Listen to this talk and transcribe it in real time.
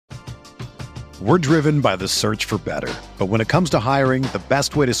We're driven by the search for better. But when it comes to hiring, the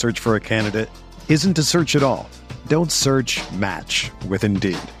best way to search for a candidate isn't to search at all. Don't search, match with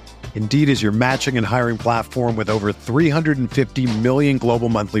Indeed. Indeed is your matching and hiring platform with over 350 million global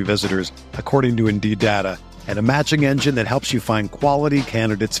monthly visitors, according to Indeed data, and a matching engine that helps you find quality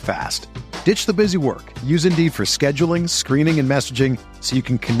candidates fast. Ditch the busy work. Use Indeed for scheduling, screening, and messaging so you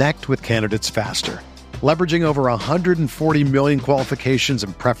can connect with candidates faster. Leveraging over 140 million qualifications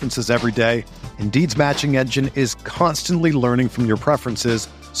and preferences every day, Indeed's matching engine is constantly learning from your preferences,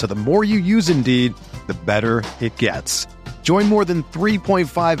 so the more you use Indeed, the better it gets. Join more than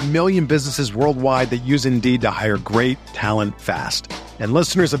 3.5 million businesses worldwide that use Indeed to hire great talent fast. And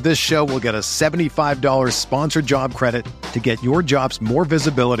listeners of this show will get a $75 sponsored job credit to get your jobs more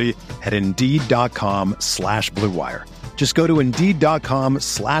visibility at Indeed.com/Blue Wire. Just go to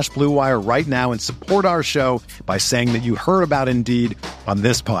Indeed.com/Blue Wire right now and support our show by saying that you heard about Indeed on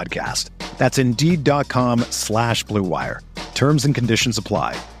this podcast. That's Indeed.com/Blue Wire. Terms and conditions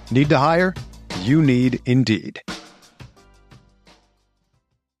apply. Need to hire? You need Indeed.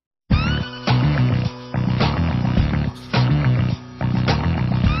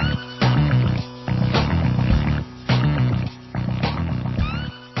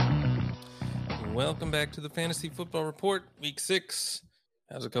 Welcome back to the Fantasy Football Report, Week 6.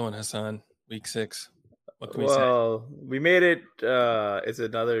 How's it going, Hassan? Week 6. What can we say? Well, we made it. It's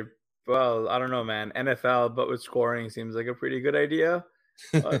another, I don't know, man. NFL, but with scoring seems like a pretty good idea.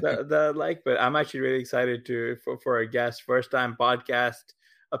 But I'm actually really excited for a guest, first time podcast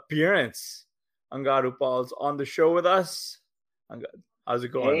appearance. Angad Uppal's on the show with us. Angad, how's it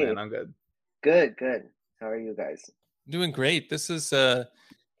going, man? I'm good. Good. How are you guys? Doing great. This is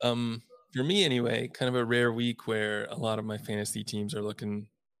for me anyway, kind of a rare week where a lot of my fantasy teams are looking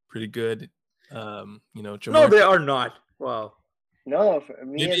pretty good. No, they are not. Well, no, for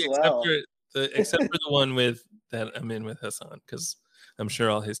me maybe as well. Except for the one that I'm in with Hassan, because I'm sure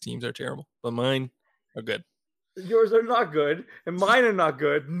all his teams are terrible, but mine are good. Yours are not good, and mine are not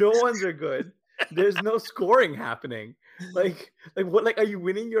good. No one's are good. There's no scoring happening. Like what? Like, are you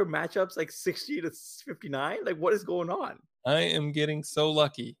winning your matchups like 60-59? Like, what is going on? I am getting so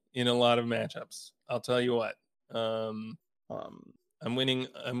lucky in a lot of matchups. I'll tell you what. I'm winning.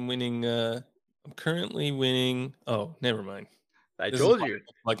 I'm currently winning. Oh, never mind. I told you.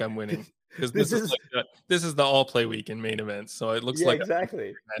 Like I'm winning. Because this is the all play week in main events. So it looks like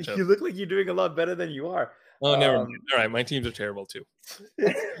exactly. You look like you're doing a lot better than you are. Oh, never mind. All right, my teams are terrible too.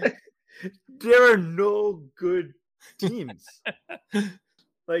 There are no good teams.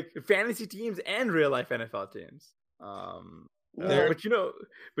 Like fantasy teams and real life NFL teams. But you know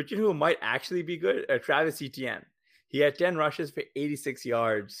who might actually be good? Travis Etienne. He had 10 rushes for 86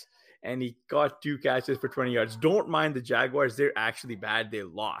 yards, and he got 2 catches for 20 yards. Don't mind the Jaguars; they're actually bad. They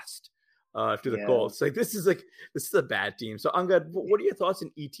lost to the Colts. Like this is a bad team. So Angad, what are your thoughts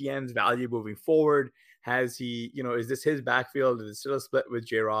on Etienne's value moving forward? Has he, is this his backfield? Is it still a split with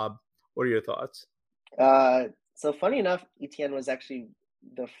J-Rob? What are your thoughts? So funny enough, Etienne was actually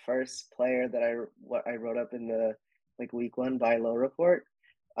the first player that I wrote up in the week 1 buy low report,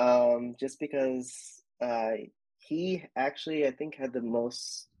 just because he actually, I think, had the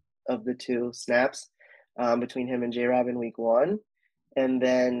most of the 2 snaps between him and J-Rob in week 1, and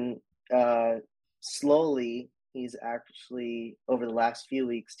then slowly he's actually over the last few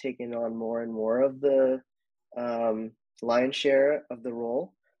weeks taken on more and more of the lion's share of the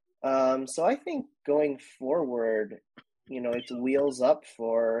role. So I think going forward, it's wheels up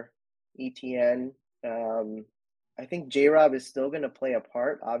for Etienne. I think J-Rob is still going to play a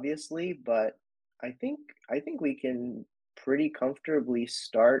part, obviously, but I think we can pretty comfortably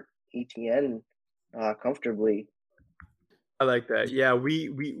start Etienne comfortably. I like that. Yeah,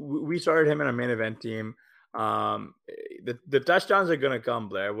 we started him in our main event team. The touchdowns are going to come,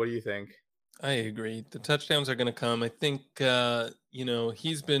 Blair. What do you think? I agree. The touchdowns are going to come. I think,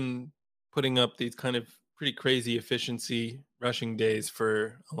 he's been putting up these kind of pretty crazy efficiency rushing days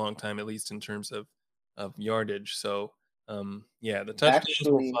for a long time, at least in terms of yardage. So, the touchdowns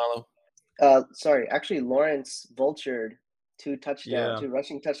will follow. Actually, Lawrence vultured 2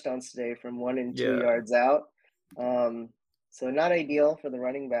 rushing touchdowns today from 1 and 2 yards out. So not ideal for the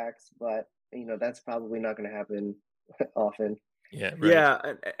running backs, but that's probably not going to happen often. Yeah, right.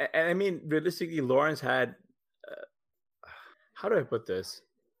 Yeah, and I mean, realistically, Lawrence had how do I put this?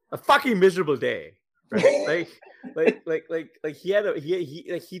 A fucking miserable day, right? like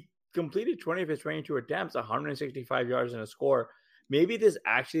he completed 20 of his 22 attempts, 165 yards and a score. Maybe this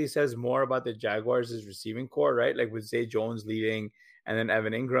actually says more about the Jaguars' receiving core, right? Like with Zay Jones leading and then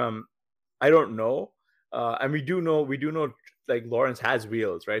Evan Ingram. I don't know. And we do know like Lawrence has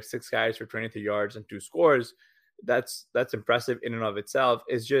wheels, right? 6 guys for 23 yards and 2 scores. That's impressive in and of itself.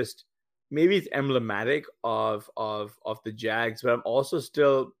 It's just maybe it's emblematic of the Jags, but I'm also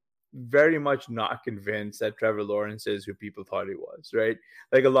still very much not convinced that Trevor Lawrence is who people thought he was, right?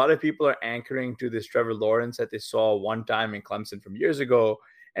 Like a lot of people are anchoring to this Trevor Lawrence that they saw one time in Clemson from years ago,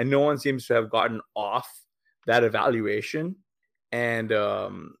 and no one seems to have gotten off that evaluation. And I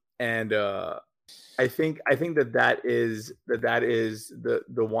think that is the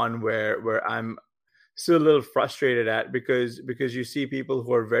one where I'm still a little frustrated at, because you see people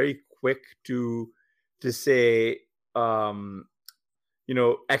who are very quick to say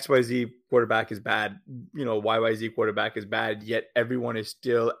XYZ quarterback is bad, YYZ quarterback is bad, yet everyone is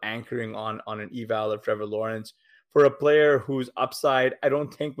still anchoring on an eval of Trevor Lawrence for a player whose upside I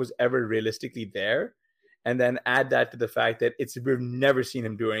don't think was ever realistically there. And then add that to the fact that we've never seen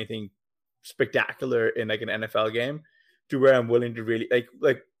him do anything spectacular in like an NFL game, to where I'm willing to really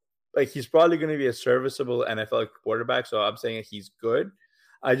like he's probably going to be a serviceable NFL quarterback. So I'm saying he's good.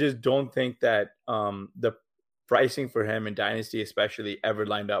 I just don't think that the pricing for him in Dynasty especially ever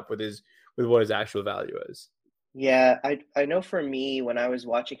lined up with what his actual value is. Yeah, I know for me, when I was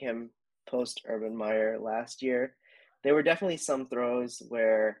watching him post Urban Meyer last year, there were definitely some throws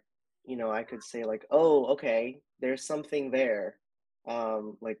where, I could say like, oh, okay, there's something there.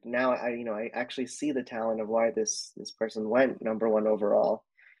 Like now I actually see the talent of why this person went number 1 overall,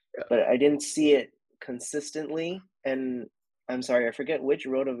 but I didn't see it consistently. And I'm sorry, I forget which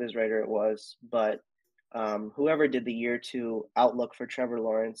RotoViz writer it was, but whoever did the year 2 outlook for Trevor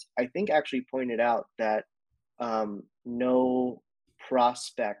Lawrence, I think actually pointed out that no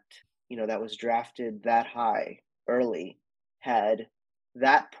prospect, that was drafted that high early had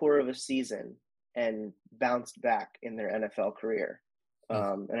that poor of a season and bounced back in their NFL career.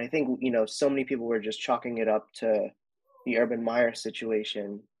 And I think, so many people were just chalking it up to the Urban Meyer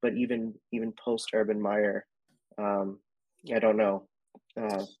situation, but even post Urban Meyer, I don't know.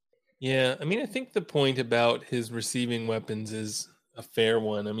 Yeah, I mean, I think the point about his receiving weapons is a fair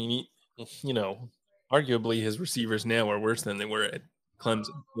one. I mean, arguably his receivers now are worse than they were at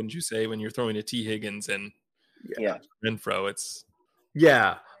Clemson, wouldn't you say? When you're throwing to T. Higgins and Renfro, it's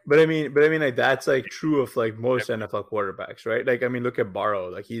but I mean, like that's like true of like most NFL quarterbacks, right? Like, I mean, look at Burrow.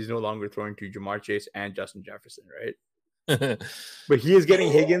 Like, he's no longer throwing to Jamar Chase and Justin Jefferson, right? But he is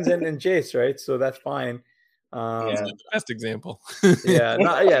getting Higgins and Chase, right? So that's fine. It's not the best example. So it's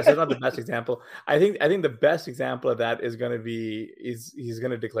not the best example. I think the best example of that is going to be he's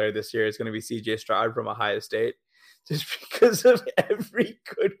going to declare this year. It's going to be CJ Stroud from Ohio State, just because of every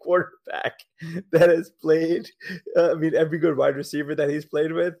good quarterback that has played. Every good wide receiver that he's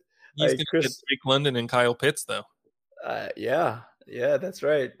played with. He's going to get Drake London and Kyle Pitts, though. Yeah, that's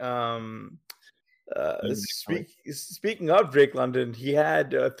right. Speaking of Drake London, he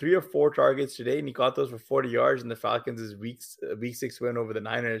had 3 or 4 targets today, and he caught those for 40 yards in the Falcons' week 6 win over the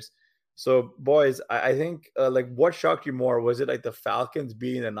Niners. So, boys, I think what shocked you more? Was it like the Falcons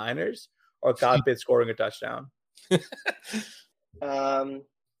beating the Niners, or Kyle Pitts scoring a touchdown?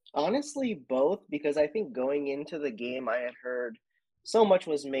 Honestly, both, because I think going into the game, I had heard so much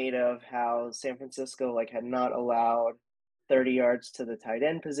was made of how San Francisco had not allowed 30 yards to the tight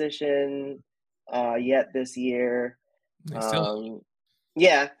end position yet this year. Still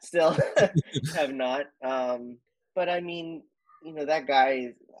have not. But I mean, that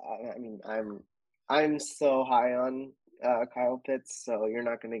guy. I'm so high on Kyle Pitts, so you're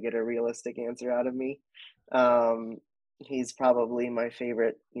not going to get a realistic answer out of me. He's probably my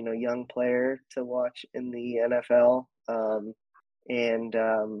favorite, young player to watch in the NFL. I'm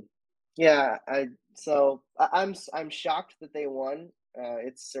shocked that they won.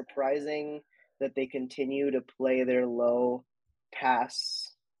 It's surprising that they continue to play their low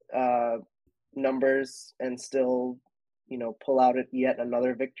pass numbers and still, pull out yet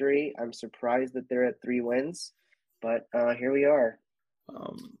another victory. I'm surprised that they're at 3 wins, but here we are.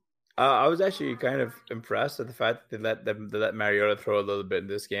 I was actually kind of impressed at the fact that they let Mariota throw a little bit in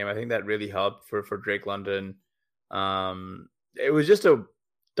this game. I think that really helped for Drake London. It was just a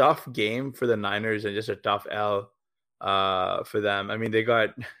tough game for the Niners and just a tough L for them. I mean, they got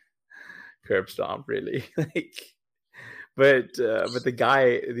curb stomp really. But the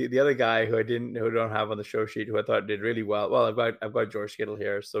guy, the other guy who don't have on the show sheet, who I thought did really well. Well, I've got George Kittle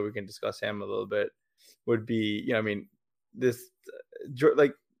here, so we can discuss him a little bit. Would be,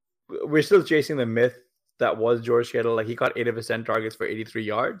 we're still chasing the myth that was George Kittle. He caught 8 of his 10 targets for 83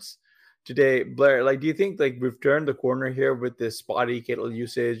 yards today. Blair, do you think we've turned the corner here with this spotty Kittle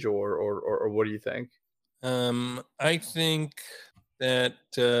usage, or what do you think? I think that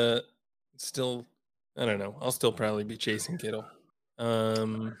still I don't know. I'll still probably be chasing Kittle.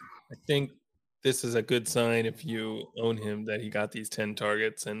 I think this is a good sign if you own him that he got these 10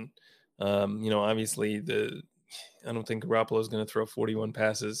 targets. And, obviously I don't think Garoppolo is going to throw 41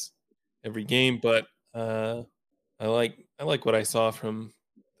 passes every game, but I like what I saw from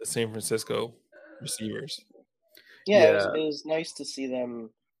the San Francisco receivers. Yeah, it was nice to see them.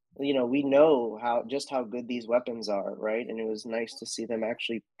 We know how good these weapons are, right? And it was nice to see them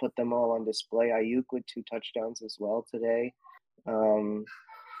actually put them all on display. Ayuk with 2 touchdowns as well today.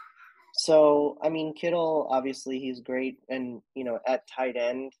 So, I mean, Kittle, obviously, he's great. And, at tight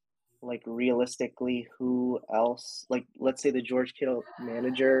end, like realistically, who else? Like, let's say the George Kittle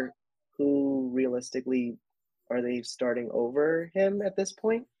manager, who realistically are they starting over him at this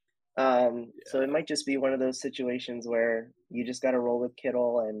point? So it might just be one of those situations where you just got to roll with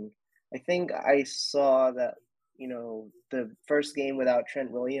Kittle. And I think I saw that, the first game without Trent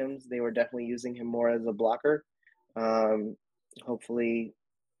Williams, they were definitely using him more as a blocker. Hopefully,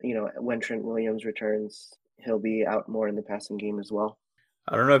 when Trent Williams returns, he'll be out more in the passing game as well.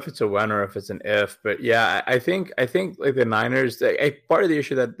 I don't know if it's a when or if it's an if, but yeah, I think like the Niners. Part of the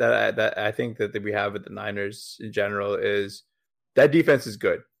issue that I think that we have with the Niners in general is that defense is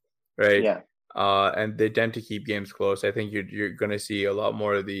good, right? Yeah. And they tend to keep games close. I think you're going to see a lot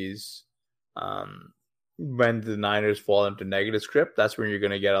more of these when the Niners fall into negative script. That's when you're going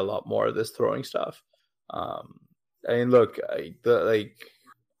to get a lot more of this throwing stuff. I mean, look,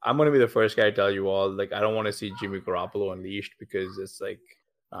 I'm going to be the first guy to tell you all, like, I don't want to see Jimmy Garoppolo unleashed because it's like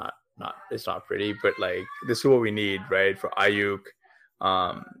it's not pretty, but like this is what we need, right? For Ayuk.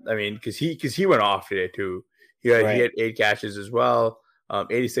 I mean, because he went off today too. He had 8 catches as well,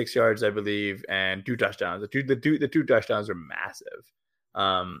 86 yards, I believe, and 2 touchdowns. The two touchdowns are massive.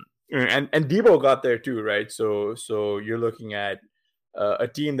 And Debo got there too, right? So you're looking at a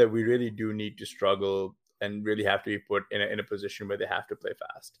team that we really do need to struggle and really have to be put in a position where they have to play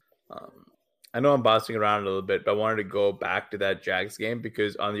fast. I know I'm bouncing around a little bit, but I wanted to go back to that Jags game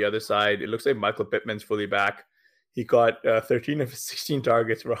because on the other side, it looks like Michael Pittman's fully back. He caught 13 of his 16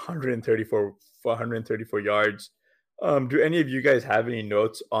 targets for 134 yards. Do any of you guys have any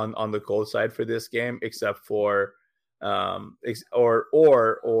notes on the Colts side for this game, except for or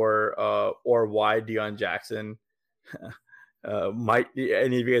why Deion Jackson might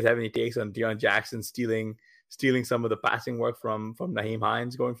any of you guys have any takes on Deion Jackson stealing some of the passing work from Nyheim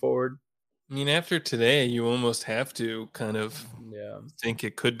Hines going forward? I mean, after today, you almost have to kind of think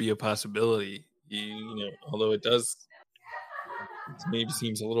it could be a possibility. Although it maybe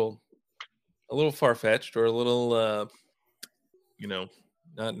seems a little far fetched or a little,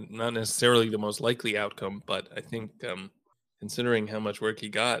 not necessarily the most likely outcome. But I think considering how much work he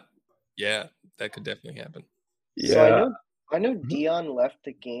got, that could definitely happen. Yeah. So I know Deion left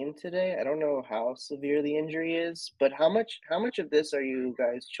the game today. I don't know how severe the injury is, but how much of this are you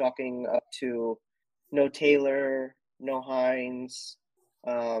guys chalking up to no Taylor, no Hines?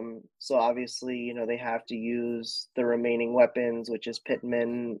 So obviously, they have to use the remaining weapons, which is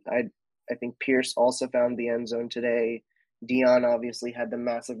Pittman. I think Pierce also found the end zone today. Deion obviously had the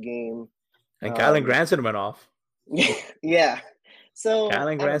massive game. And Kylan Granson went off. Yeah. So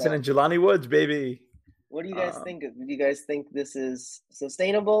Kylan Granson and Jelani Woods, baby. What do you guys think? Do you guys think this is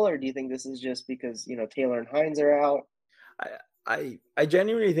sustainable, or do you think this is just because Taylor and Hines are out? I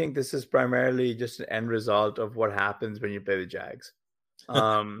genuinely think this is primarily just an end result of what happens when you play the Jags.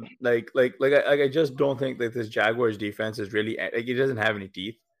 I just don't think that this Jaguars defense is really it doesn't have any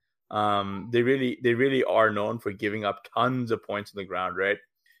teeth. They really are known for giving up tons of points on the ground, right?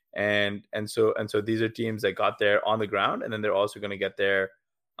 And so these are teams that got there on the ground, and then they're also going to get there,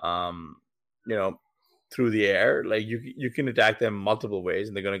 through the air. Like you can attack them multiple ways,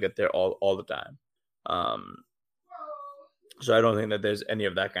 and they're going to get there all the time. So I don't think that there's any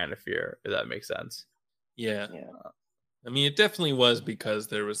of that kind of fear, if that makes sense. Yeah. I mean, it definitely was because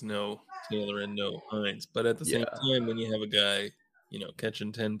there was no Taylor and no Hines. But at the same time, when you have a guy,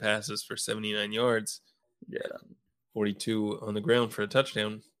 catching 10 passes for 79 yards, 42 on the ground for a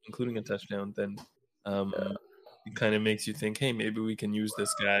touchdown, including a touchdown, then it kind of makes you think, hey, maybe we can use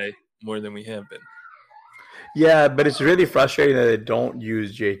this guy more than we have been. Yeah, but it's really frustrating that they don't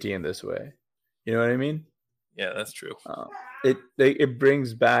use JT in this way. You know what I mean? Yeah, that's true. It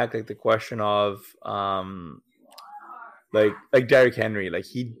brings back like the question of like Derrick Henry,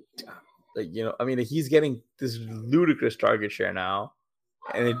 he's getting this ludicrous target share now,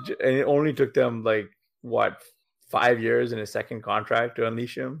 and it only took them 5 years in his second contract to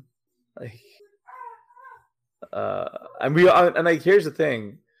unleash him. Here's the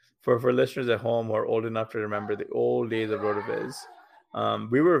thing. For listeners at home who are old enough to remember the old days of RotoViz,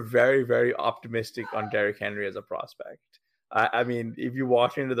 we were very, very optimistic on Derrick Henry as a prospect. I mean, if you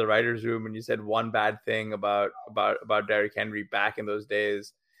walked into the writers' room and you said one bad thing about Derrick Henry back in those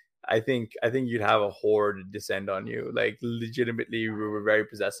days, I think you'd have a horde descend on you. Like, legitimately, we were very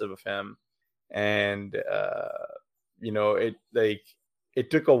possessive of him, and it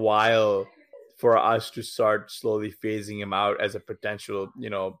took a while for us to start slowly phasing him out as a potential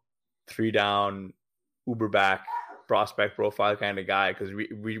 3-down Uber back prospect profile kind of guy, because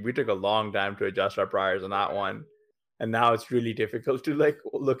we took a long time to adjust our priors on that one. And now it's really difficult to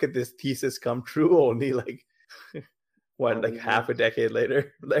look at this thesis come true only half a decade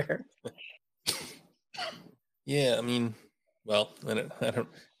later there. Yeah, I mean, well, we don't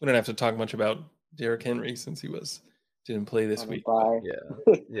have to talk much about Derrick Henry since he didn't play this week.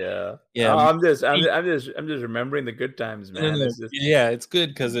 Yeah. Yeah. I'm just remembering the good times, man. Yeah, it's good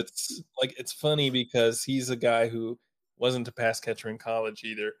because it's funny because he's a guy who wasn't a pass catcher in college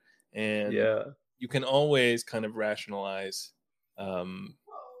either, and you can always kind of rationalize, he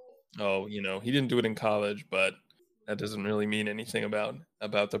didn't do it in college, but that doesn't really mean anything about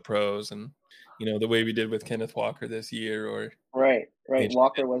the pros, and the way we did with Kenneth Walker this year, or right.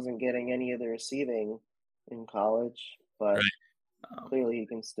 Walker wasn't getting any of the receiving in college, but clearly he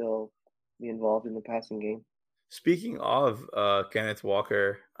can still be involved in the passing game. Speaking of Kenneth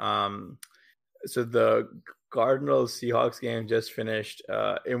Walker, so the Cardinals Seahawks game just finished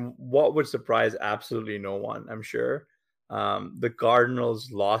in what would surprise absolutely no one, I'm sure. The Cardinals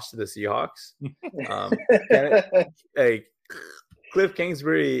lost to the Seahawks. Cliff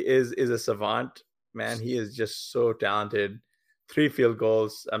Kingsbury is a savant, man. He is just so talented. 3 field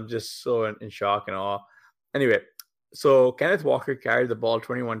goals. I'm just so in shock and awe. Anyway, so Kenneth Walker carried the ball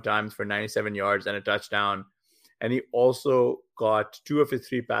 21 times for 97 yards and a touchdown. And he also got 2 of his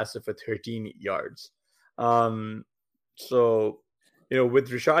 3 passes for 13 yards. So, with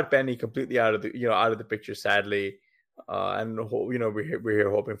Rashad Penny completely out of the picture, sadly, and we're here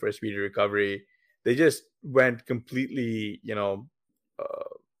hoping for a speedy recovery. They just went completely,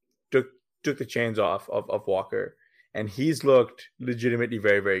 took the chains off of Walker, and he's looked legitimately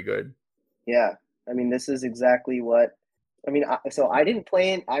very, very good. Yeah, I mean, this is exactly what. I mean, so I don't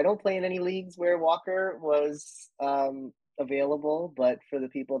play in any leagues where Walker was available, but for the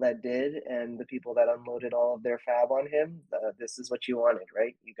people that did and the people that unloaded all of their fab on him, this is what you wanted,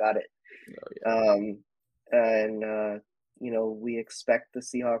 right? You got it. We expect the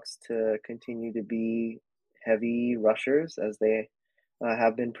Seahawks to continue to be heavy rushers as they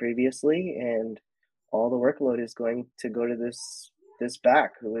have been previously, and all the workload is going to go to this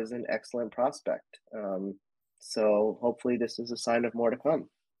back, who is an excellent prospect. So hopefully this is a sign of more to come.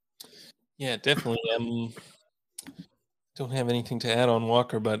 Yeah, definitely. Don't have anything to add on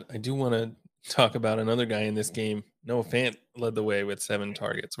Walker, but I do want to talk about another guy in this game. Noah Fant led the way with 7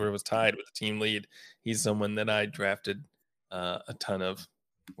 targets, where it was tied with the team lead. He's someone that I drafted a ton of,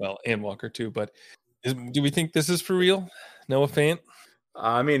 and Walker too. But do we think this is for real, Noah Fant?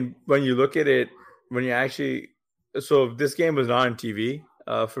 I mean, when you look at it, so this game was not on TV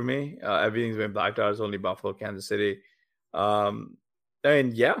for me. Everything's been blacked out. It's only Buffalo, Kansas City.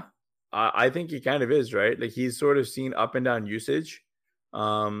 I think he kind of is, right? Like, he's sort of seen up and down usage.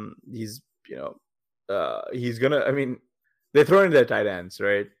 He's gonna. I mean, they're throwing their tight ends,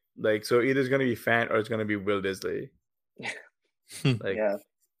 right? Like, so either it's gonna be Fant or it's gonna be Will Disley.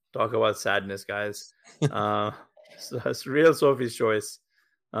 Talk about sadness, guys. So it's real Sophie's choice.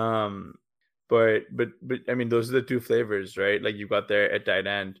 But I mean, those are the 2 flavors, right? Like, you've got there at tight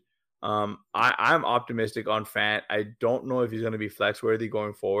end. I'm optimistic on Fant. I don't know if he's going to be flex worthy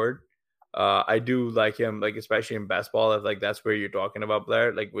going forward. I do like him, like, especially in best ball, if that's where you're talking about,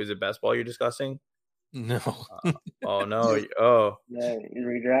 Blair. Like, was it best ball you're discussing? No. Oh no. Oh. Yeah,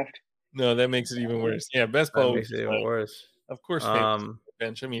 redraft. No, that makes it even worse. Yeah, best ball makes it even worse. Of course,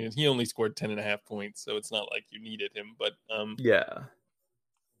 bench. I mean, he only scored 10.5 points, so it's not like you needed him. But I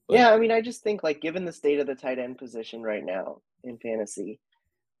mean, I just think, given the state of the tight end position right now in fantasy,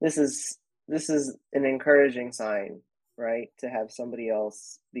 this is an encouraging sign, right? To have somebody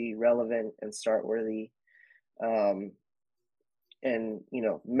else be relevant and start worthy, and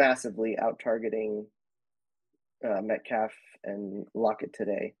massively out targeting Metcalf and Lockett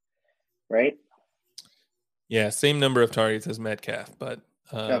today, right? Yeah, same number of targets as Metcalf, but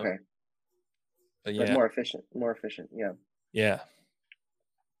okay. But yeah, but more efficient. Yeah. Yeah.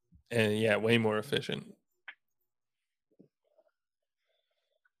 And way more efficient.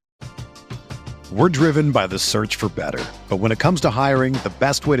 We're driven by the search for better. But when it comes to hiring, the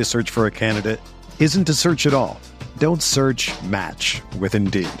best way to search for a candidate isn't to search at all. Don't search, match with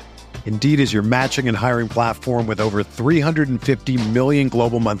Indeed. Indeed is your matching and hiring platform with over 350 million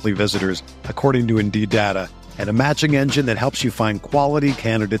global monthly visitors, according to Indeed data, and a matching engine that helps you find quality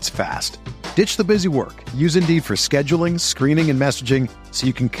candidates fast. Ditch the busy work. Use Indeed for scheduling, screening, and messaging so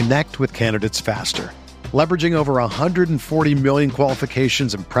you can connect with candidates faster. Leveraging over 140 million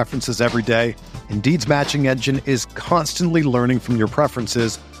qualifications and preferences every day, Indeed's matching engine is constantly learning from your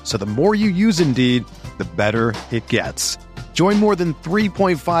preferences, so the more you use Indeed, the better it gets. Join more than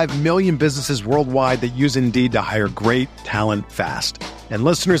 3.5 million businesses worldwide that use Indeed to hire great talent fast. And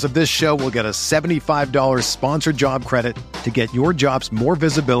listeners of this show will get a $75 sponsored job credit to get your jobs more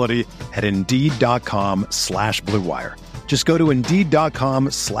visibility at Indeed.com/Blue Wire. Just go to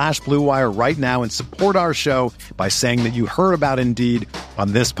Indeed.com/Blue Wire right now and support our show by saying that you heard about Indeed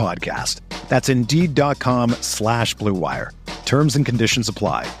on this podcast. That's Indeed.com/Blue Wire. Terms and conditions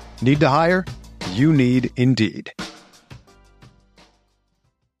apply. Need to hire? You need Indeed.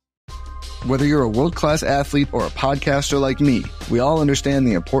 Whether you're a world-class athlete or a podcaster like me, we all understand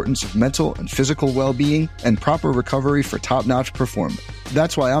the importance of mental and physical well-being and proper recovery for top-notch performance.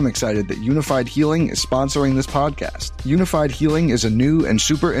 That's why I'm excited that Unified Healing is sponsoring this podcast. Unified Healing is a new and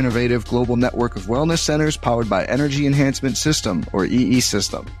super innovative global network of wellness centers powered by Energy Enhancement System, or EE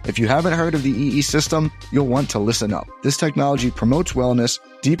System. If you haven't heard of the EE System, you'll want to listen up. This technology promotes wellness,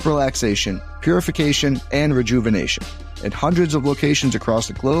 deep relaxation, purification, and rejuvenation. At hundreds of locations across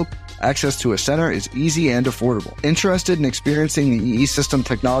the globe, access to a center is easy and affordable. Interested in experiencing the EE System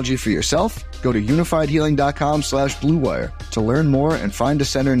technology for yourself? Go to unifiedhealing.com/Blue Wire to learn more and find a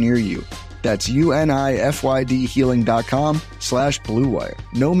center near you. That's UNIFYDhealing.com/Blue Wire.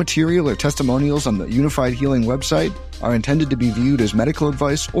 No material or testimonials on the Unified Healing website are intended to be viewed as medical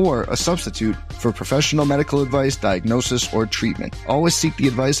advice or a substitute for professional medical advice, diagnosis, or treatment. Always seek the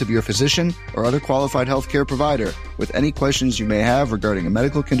advice of your physician or other qualified healthcare provider with any questions you may have regarding a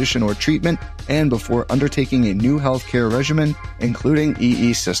medical condition or treatment and before undertaking a new healthcare regimen, including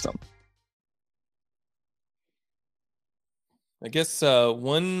EE System. I guess the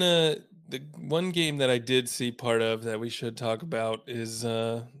one game that I did see part of that we should talk about is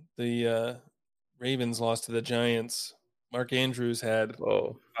the Ravens lost to the Giants. Mark Andrews had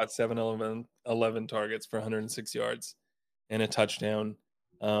about 11 targets for 106 yards and a touchdown.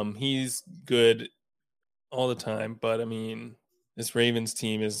 He's good all the time, but I mean, this Ravens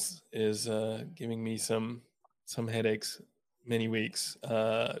team is giving me some headaches many weeks.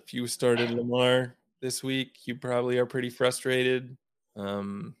 If you started Lamar this week, you probably are pretty frustrated.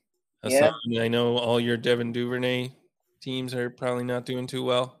 Hassan, I know all your Devin Duvernay teams are probably not doing too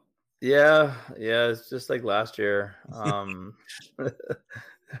well. Yeah, it's just like last year.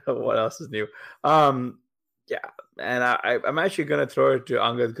 What else is new? Yeah, and I'm actually gonna throw it to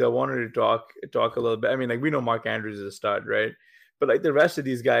Angad because I wanted to talk a little bit. I mean, like, we know Mark Andrews is a stud, right? But like the rest of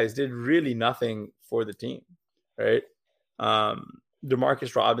these guys did really nothing for the team, right?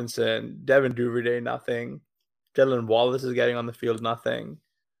 Demarcus Robinson, Devin Duvernay, nothing. Dylan Wallace is getting on the field, nothing.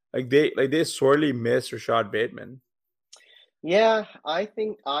 They sorely miss Rashad Bateman. Yeah, I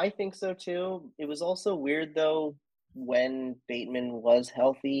think so too. It was also weird though, when Bateman was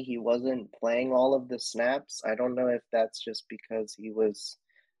healthy, he wasn't playing all of the snaps. I don't know if that's just because he was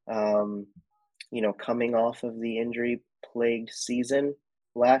coming off of the injury plagued season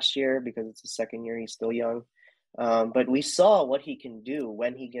last year, because it's his second year, he's still young. But we saw what he can do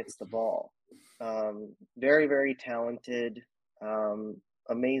when he gets the ball. Very, very talented,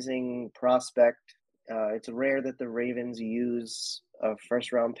 amazing prospect. It's rare that the Ravens use a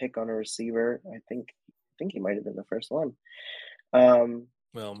first-round pick on a receiver. I think he might have been the first one.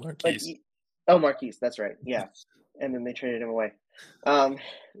 Marquise. Marquise, that's right. Yeah, and then they traded him away.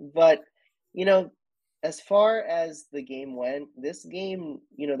 But as far as the game went, this game,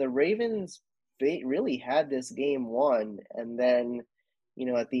 the Ravens really had this game won, and then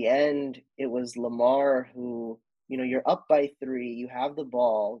at the end it was Lamar who. You're up by 3, you have the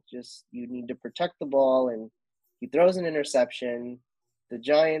ball, you need to protect the ball, and he throws an interception. The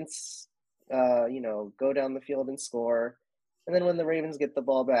Giants, go down the field and score. And then when the Ravens get the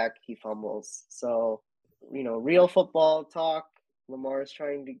ball back, he fumbles. So, real football talk. Lamar is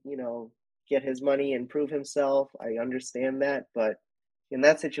trying to, get his money and prove himself. I understand that. But in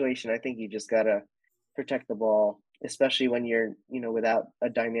that situation, I think you just got to protect the ball, especially when you're, without a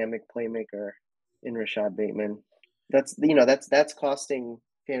dynamic playmaker in Rashad Bateman. That's costing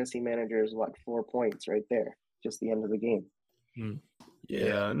fantasy managers 4 points right there, just the end of the game.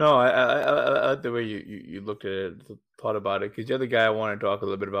 Yeah, no, I like the way you looked at it, thought about it, because the other guy I wanted to talk a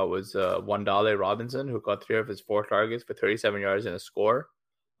little bit about was Wandale Robinson, who caught 3 of his 4 targets for 37 yards and a score.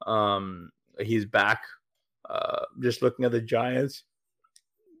 He's back. Just looking at the Giants,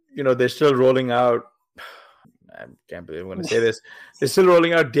 they're still rolling out. I can't believe I'm going to say this. They're still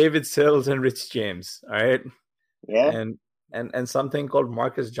rolling out David Sills and Rich James. All right. Yeah. And something called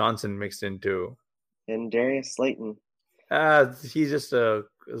Marcus Johnson mixed in too. And Darius Slayton. He's just a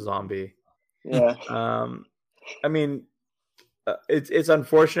zombie. Yeah. I mean, it's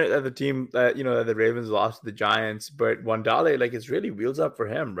unfortunate that the team that that the Ravens lost to the Giants, but Wandale, like, it's really wheels up for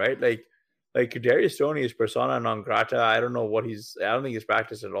him, right? Like Kadarius Toney is persona non grata. I don't think he's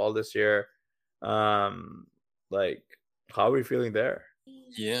practiced at all this year. Like, how are we feeling there?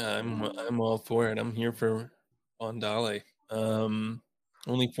 Yeah, I'm all for it. I'm here for Wandale.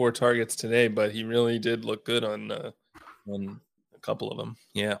 Only 4 targets today, but he really did look good on a couple of them.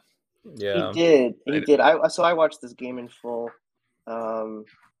 Yeah. Yeah, He did. I watched this game in full.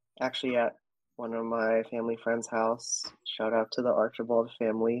 Actually at one of my family friends' house. Shout out to the Archibald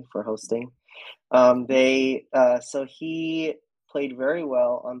family for hosting. So he played very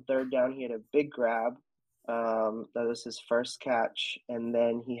well on third down. He had a big grab. That was his first catch, and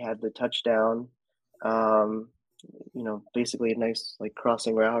then he had the touchdown. Basically a nice like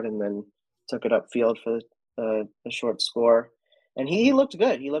crossing route, and then took it upfield for a short score. And he looked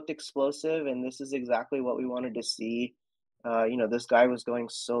good. He looked explosive, and this is exactly what we wanted to see. This guy was going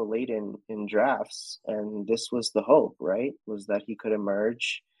so late in drafts, and this was the hope, right? Was that he could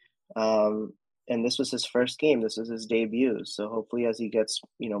emerge. And this was his first game. This was his debut. So hopefully, as he gets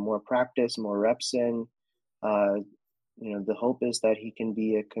more practice, more reps in, the hope is that he can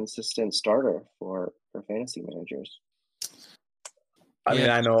be a consistent starter for fantasy managers. I mean,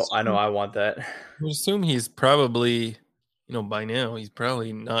 I know, I want that. I would assume he's probably, by now he's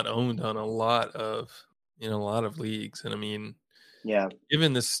probably not owned on a lot of leagues. And I mean, yeah,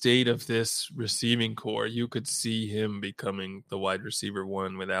 given the state of this receiving core, you could see him becoming the wide receiver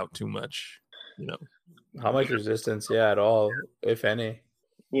 1 without too much, How much resistance? Yeah, at all, if any.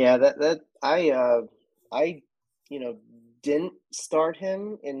 Yeah, that I didn't start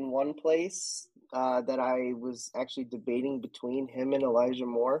him in one place that I was actually debating between him and Elijah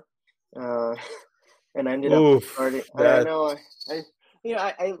Moore, and I ended up starting. I know.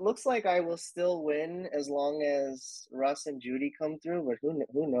 It looks like I will still win as long as Russ and Judy come through, but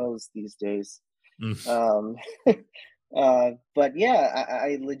who knows these days. But yeah,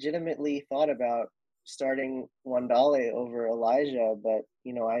 I legitimately thought about starting Wandale over Elijah, but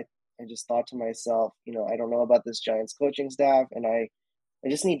I just thought to myself, I don't know about this Giants coaching staff, and I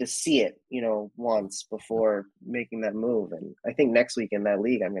just need to see it, once before making that move. And I think next week in that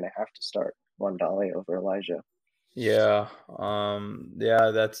league, I'm going to have to start Wandale over Elijah. Yeah.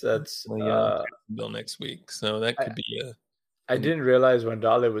 That's Bill next week. So that could be I didn't realize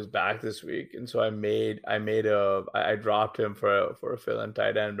Wandale was back this week, and so I dropped him for a fill-in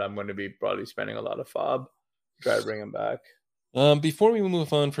tight end, but I'm going to be probably spending a lot of FOB to try to bring him back. Before we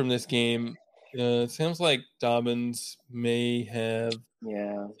move on from this game, it sounds like Dobbins may have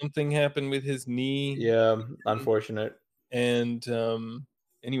something happen with his knee. Yeah, unfortunate. And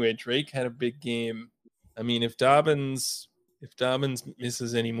anyway, Drake had a big game. I mean, if Dobbins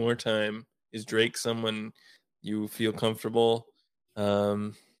misses any more time, is Drake someone you feel comfortable? I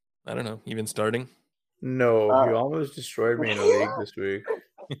don't know, even starting? No, he almost destroyed me in a league this week.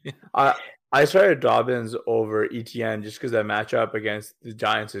 I started Dobbins over ETN just because that matchup against the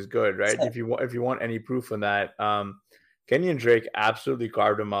Giants is good, right? If you want any proof on that, Kenyon Drake absolutely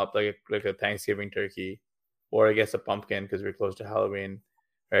carved him up like a Thanksgiving turkey, or I guess a pumpkin because we're close to Halloween,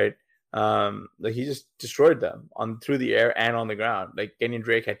 right? Like, he just destroyed them through the air and on the ground. Like, Kenyon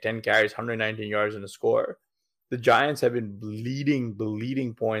Drake had 10 carries, 119 yards in a score. The Giants have been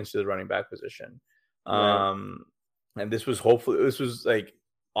bleeding points to the running back position. And this was like,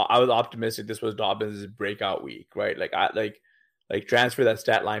 I was optimistic this was Dobbins' breakout week, right? Like transfer that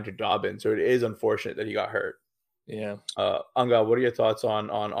stat line to Dobbins. So it is unfortunate that he got hurt. Yeah. Angad, what are your thoughts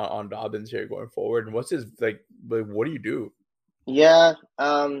on Dobbins here going forward? And what's his what do you do? Yeah,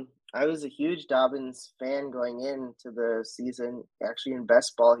 I was a huge Dobbins fan going into the season. Actually, in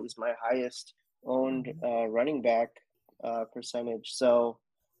best ball, he's my highest owned running back percentage. So,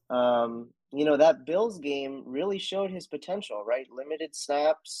 that Bills game really showed his potential, right? Limited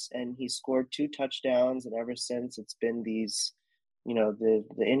snaps, and he scored 2 touchdowns. And ever since, it's been these, the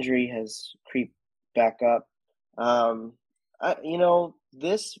injury has creeped back up. I've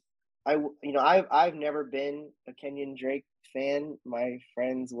never been a Kenyon Drake fan. My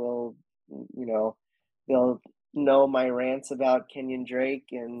friends will, they'll know my rants about Kenyon Drake,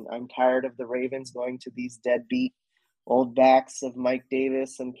 and I'm tired of the Ravens going to these deadbeat old backs of Mike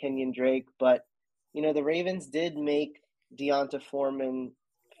Davis and Kenyon Drake. But, the Ravens did make Deonta Foreman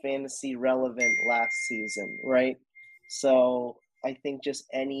fantasy relevant last season, right? So I think just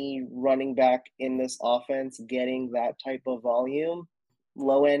any running back in this offense getting that type of volume,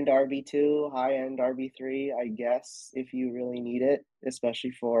 low end RB2, high end RB3, I guess, if you really need it,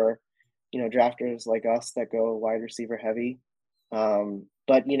 especially for, drafters like us that go wide receiver heavy.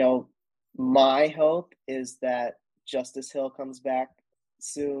 But, my hope is that Justice Hill comes back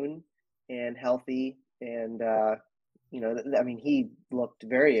soon and healthy. And, he looked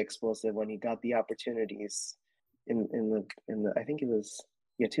very explosive when he got the opportunities in the I think it was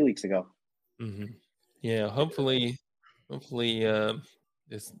 2 weeks ago. Mm-hmm. Yeah, hopefully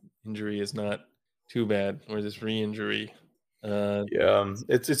this injury is not too bad, or this re-injury.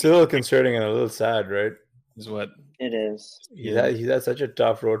 It's a little concerning and a little sad, right? Is what it is. He's had such a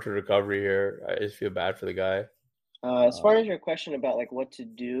tough road to recovery here. I just feel bad for the guy. As far as your question about like what to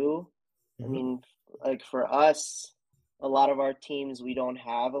do, I mean, like for us, a lot of our teams, we don't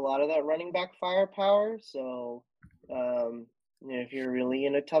have a lot of that running back firepower. So, if you're really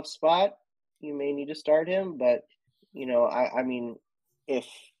in a tough spot, you may need to start him. But, I mean, if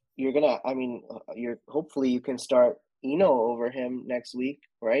you're hopefully you can start Eno over him next week,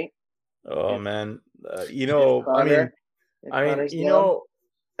 right? Oh, man. As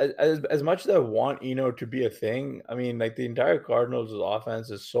much as I want Eno to be a thing, I mean, like the entire Cardinals'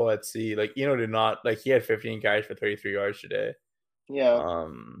 offense is so at sea. Like Eno did not, like he had 15 carries for 33 yards today. Yeah.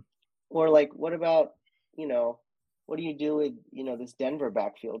 Or like, what about, what do you do with, this Denver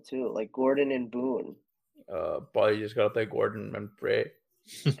backfield too? Like Gordon and Boone. Probably just got to play Gordon and pray.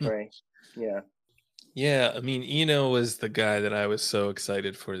 Yeah. Yeah, I mean, Eno was the guy that I was so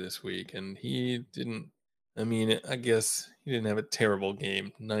excited for this week, and he didn't. I mean, I guess he didn't have a terrible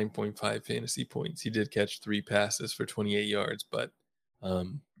game. 9.5 fantasy points. He did catch 3 passes for 28 yards, but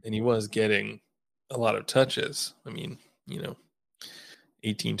and he was getting a lot of touches. I mean,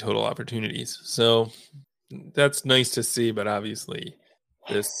 18 total opportunities. So that's nice to see, but obviously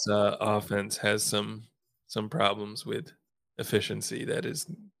this offense has some problems with efficiency that is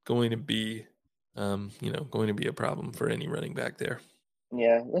going to be going to be a problem for any running back there.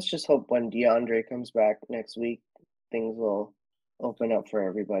 Yeah, let's just hope when DeAndre comes back next week, things will open up for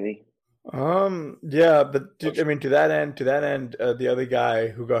everybody. Yeah, but to that end, the other guy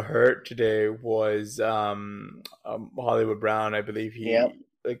who got hurt today was Hollywood Brown. I believe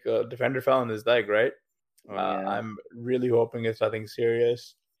like a defender fell on his leg, right? I'm really hoping it's nothing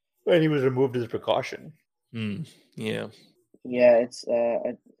serious. And he was removed as a precaution. Yeah. Yeah, it's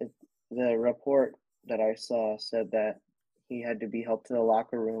the report that I saw said that he had to be helped to the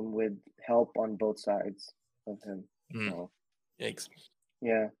locker room with help on both sides of him. So, yikes.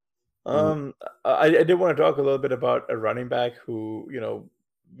 Yeah. I did want to talk a little bit about a running back who,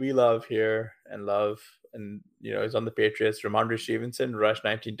 we love here and is on the Patriots. Ramondre Stevenson rushed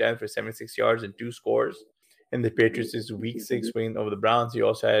 19-10 for 76 yards and 2 scores in the Patriots' Week 6 win over the Browns. He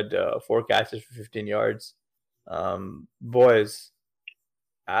also had 4 catches for 15 yards. Boys,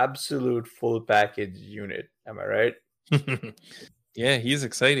 absolute full package unit. Am I right? Yeah, he's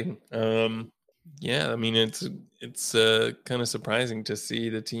exciting. Yeah, I mean it's kind of surprising to see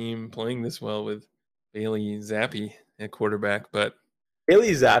the team playing this well with Bailey Zappi at quarterback, but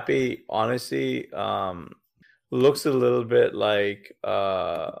Bailey Zappi honestly looks a little bit like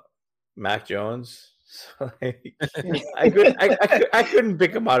Mac Jones. So, like, I couldn't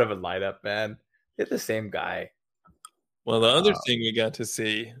pick him out of a lineup, man. They're the same guy. Well, the other thing we got to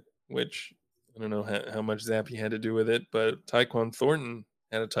see, which I don't know how much Zappi had to do with it, but Tyquan Thornton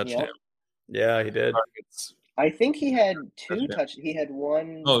had a touchdown. Yeah, he did. I think he had 2 touchdowns. He had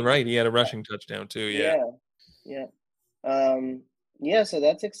 1. Oh, right. He had a rushing touchdown too. Yeah. Yeah, so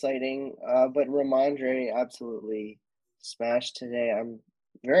that's exciting. But Ramondre absolutely smashed today. I'm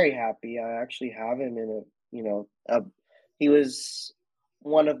very happy. I actually have him in he was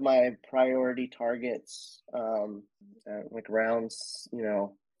one of my priority targets, like rounds,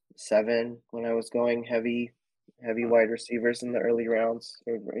 7 when I was going heavy wide receivers in the early rounds,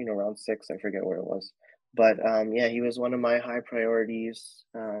 or, round 6, I forget where it was. But yeah, he was one of my high priorities.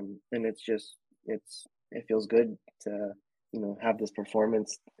 And it feels good to, have this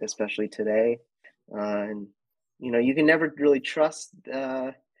performance, especially today. And, you can never really trust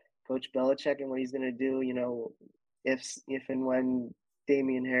Coach Belichick and what he's going to do, if and when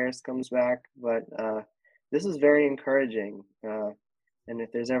Damian Harris comes back. But this is very encouraging. And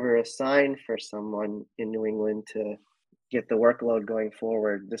if there's ever a sign for someone in New England to get the workload going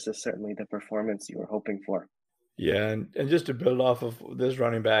forward, this is certainly the performance you were hoping for. Yeah, and just to build off of this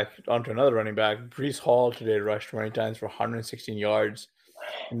running back onto another running back, Breece Hall today rushed 20 times for 116 yards.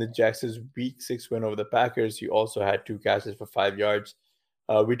 In the Jackson's Week 6 win over the Packers, he also had 2 catches for 5 yards.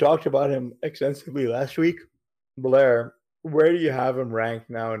 We talked about him extensively last week, Blair. Where do you have him ranked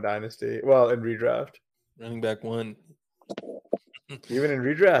now in Dynasty? Well, in redraft. Running back 1. Even in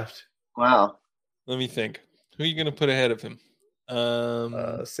redraft. Wow. Let me think. Who are you going to put ahead of him?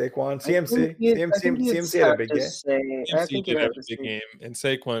 Saquon, I think you'd CMC had a have big to game. say. I CMC think did you'd have have a to big say. game, and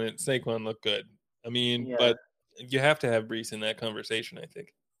Saquon looked good. I mean, Yeah. but you have to have Brees in that conversation, I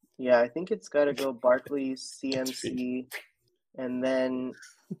think. Yeah, I think it's got to go Barkley, CMC, and then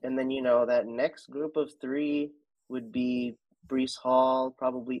that next group of 3 would be Brees Hall,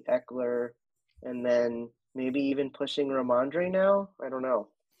 probably Eckler, and then maybe even pushing Ramondre now. I don't know.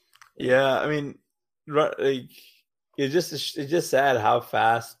 Yeah, I mean, like it's just sad how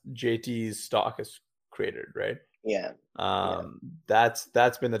fast JT's stock has cratered, right? Yeah. That's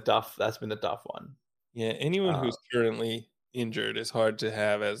been the tough one. Yeah, anyone who's currently injured is hard to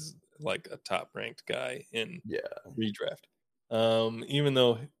have as like a top ranked guy in redraft. Even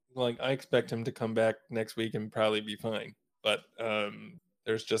though like I expect him to come back next week and probably be fine, but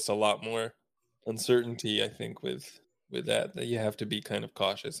there's just a lot more uncertainty, I think, with that you have to be kind of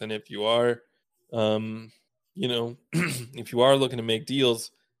cautious. And if you are, if you are looking to make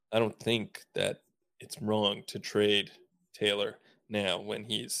deals, I don't think that it's wrong to trade Taylor now when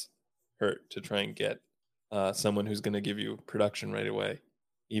he's hurt to try and get someone who's going to give you production right away,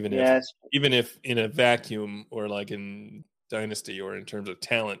 even if in a vacuum or like in Dynasty or in terms of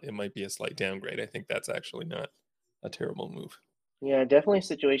talent, it might be a slight downgrade. I think that's actually not a terrible move. Yeah, definitely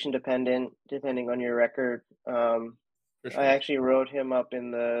situation dependent, depending on your record. For sure. I actually wrote him up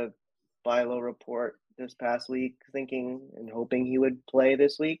in the buy low report this past week, thinking and hoping he would play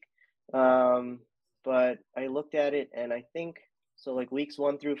this week. But I looked at it and I think so. Like weeks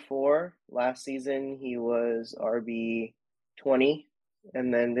 1 through 4 last season, he was RB 20,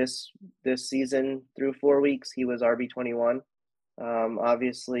 and then this season through 4 weeks, he was RB 21.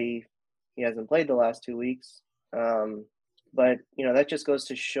 Obviously, he hasn't played the last 2 weeks. But that just goes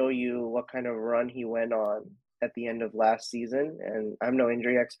to show you what kind of run he went on at the end of last season. And I'm no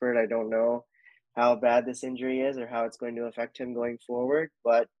injury expert. I don't know how bad this injury is or how it's going to affect him going forward.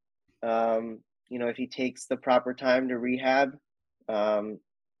 But if he takes the proper time to rehab,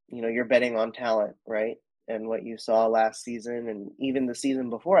 you're betting on talent, right? And what you saw last season and even the season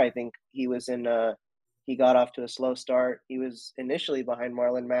before, I think he got off to a slow start. He was initially behind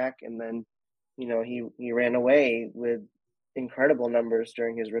Marlon Mack, and then he ran away with incredible numbers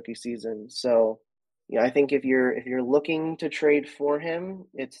during his rookie season. So I think if you're looking to trade for him,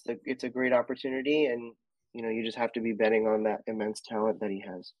 it's a great opportunity, and you just have to be betting on that immense talent that he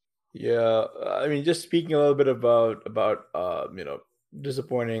has. Yeah, I mean, just speaking a little bit about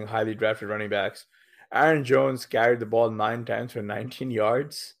disappointing highly drafted running backs. Aaron Jones carried the ball 9 times for 19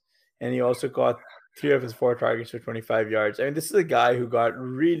 yards, and he also caught 3 of his 4 targets for 25 yards. I mean, this is a guy who got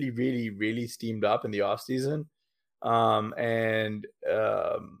really, really, really steamed up in the offseason. I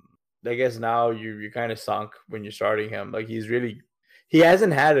guess now you're kind of sunk when you're starting him. Like he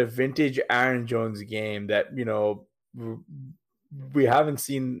hasn't had a vintage Aaron Jones game that, we haven't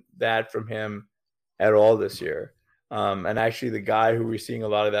seen that from him at all this year. And actually the guy who we're seeing a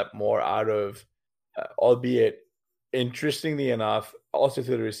lot of that more out of, albeit interestingly enough, also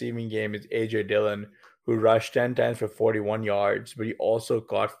through the receiving game, is AJ Dillon, who rushed 10 times for 41 yards, but he also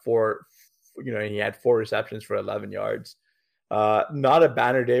got he had 4 receptions for 11 yards. Not a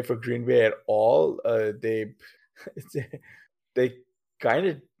banner day for Green Bay at all. They kind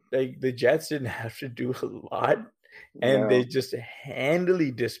of like the Jets didn't have to do a lot, and they just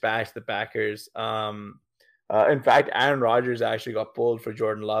handily dispatched the Packers. In fact, Aaron Rodgers actually got pulled for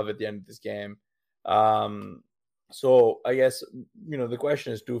Jordan Love at the end of this game. So I guess the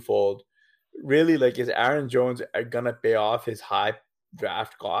question is twofold. Really, like, is Aaron Jones gonna pay off his high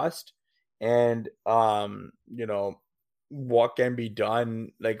draft cost? And what can be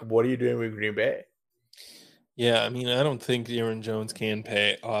done? Like, what are you doing with Green Bay? Yeah, I mean, I don't think Aaron Jones can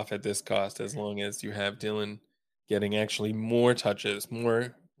pay off at this cost as long as you have Dillon getting actually more touches,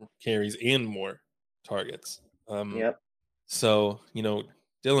 more carries, and more targets. Yep. So,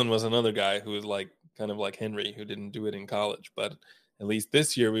 Dillon was another guy who was like kind of like Henry, who didn't do it in college. But at least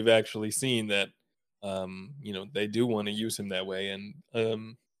this year, we've actually seen that, they do want to use him that way. And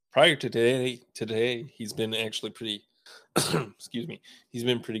prior to today, he's been actually pretty, excuse me, he's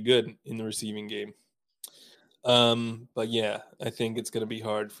been pretty good in the receiving game. But yeah, I think it's going to be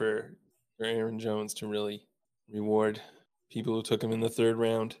hard for Aaron Jones to really reward people who took him in the 3rd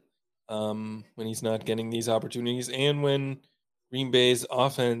round when he's not getting these opportunities, and when Green Bay's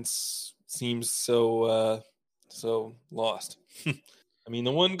offense seems so lost. I mean,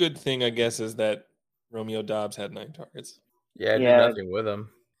 the one good thing, I guess, is that Romeo Doubs had 9 targets. Yeah, did nothing with him.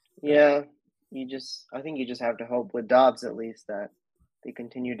 Yeah, I think you just have to hope with Dobbs at least that they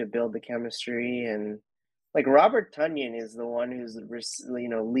continue to build the chemistry. And like Robert Tonyan is the one who's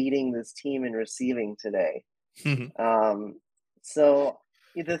leading this team in receiving today. So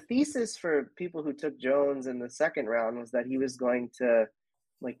the thesis for people who took Jones in the second round was that he was going to,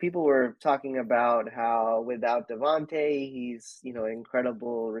 like, people were talking about how without Devontae, he's, an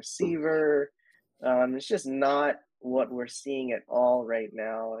incredible receiver. It's just not what we're seeing at all right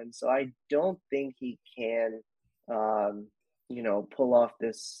now. And so I don't think he can, pull off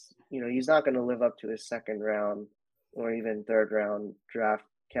this, he's not going to live up to his second round or even third round draft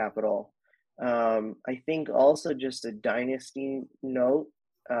capital. I think also just a dynasty note.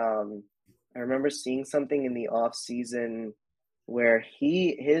 I remember seeing something in the off season where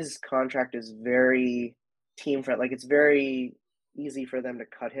his contract is very team friendly. Like, it's very easy for them to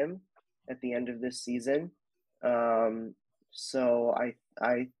cut him at the end of this season. So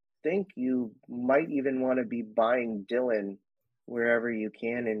I think you might even want to be buying Dylan wherever you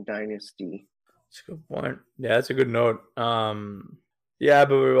can in Dynasty. That's a good point. Yeah, that's a good note. Yeah,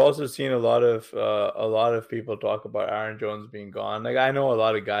 but we've also seen a lot of people talk about Aaron Jones being gone. Like, I know a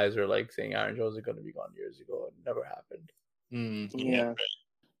lot of guys are like saying Aaron Jones is going to be gone years ago. It never happened. Yeah.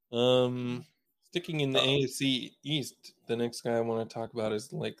 Sticking in the AFC East, the next guy I want to talk about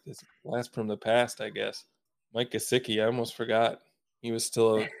is like this blast from the past, I guess. Mike Gesicki. I almost forgot he was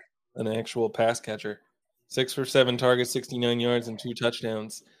still an actual pass catcher. 6 for 7 targets, 69 yards, and 2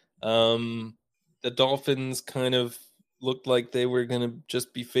 touchdowns. The Dolphins kind of looked like they were going to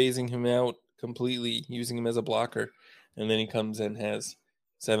just be phasing him out completely, using him as a blocker. And then he comes and has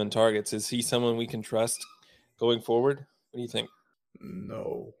 7 targets. Is he someone we can trust going forward? What do you think?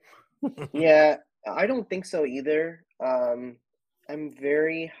 No. Yeah, I don't think so either. I'm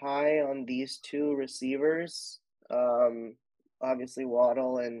very high on these two receivers. Obviously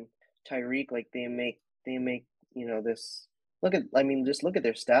Waddle and Tyreek, like they make this. Just look at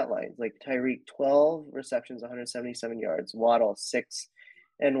their stat lines. Like Tyreek, 12 receptions, 177 yards. Waddle, 6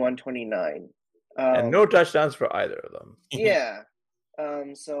 and 129. And no touchdowns for either of them. Yeah.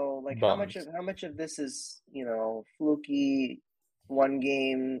 So like Bums. how much of this is, fluky, one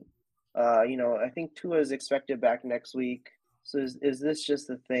game? I think Tua is expected back next week. So is this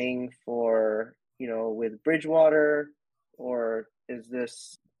just a thing for, with Bridgewater, or is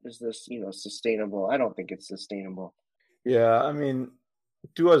this sustainable? I don't think it's sustainable. Yeah, I mean,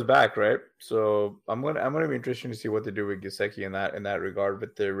 Tua's back, right? So I'm gonna be interested to see what they do with Gesicki in that regard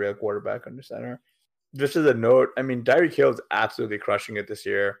with the real quarterback under center. Just as a note, I mean, Tyreek Hill is absolutely crushing it this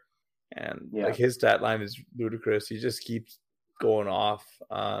year, and like his stat line is ludicrous. He just keeps going off.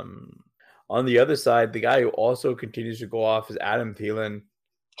 On the other side, the guy who also continues to go off is Adam Thielen.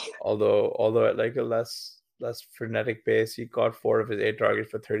 Although at like a less frenetic pace, he caught 4 of his 8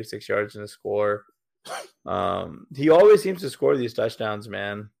 targets for 36 yards and a score. He always seems to score these touchdowns,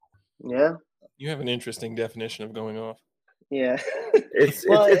 man. Yeah. You have an interesting definition of going off. Yeah. It's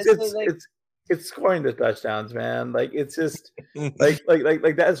scoring the touchdowns, man. Like, it's just like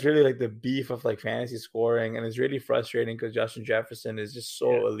that's really like the beef of like fantasy scoring, and it's really frustrating because Justin Jefferson is just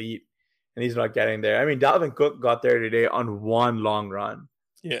so elite and he's not getting there. I mean, Dalvin Cook got there today on one long run.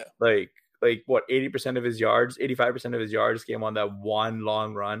 Yeah. Like what, 80% of his yards, 85% of his yards came on that one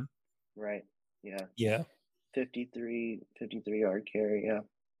long run. Right. Yeah. Yeah. 53 yard carry. Yeah.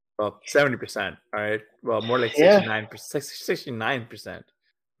 Well, 70%. All right. Well, more like 69%. 69%.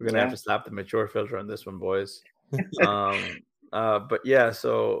 We're gonna have to slap the mature filter on this one, boys. But yeah.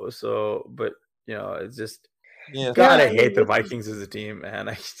 But it's just. Yeah. God, I hate the Vikings as a team, man.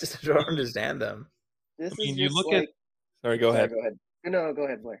 I just don't understand them. You look at. Sorry, go ahead. Go ahead. No, go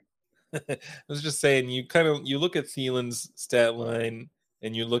ahead, Blair. I was just saying, you look at Thielen's stat line,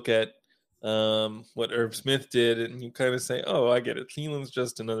 and you look at what Irv Smith did, and you kind of say, "Oh, I get it. Thielen's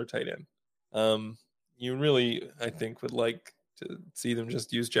just another tight end." You really, I think, would like to see them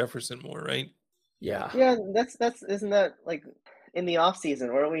just use Jefferson more, right? Yeah. Yeah, that's isn't that like in the off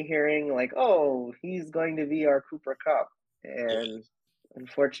season? Weren't we hearing like, "Oh, he's going to be our Cooper Kupp," and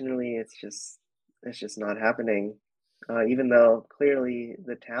unfortunately, it's just not happening. Even though clearly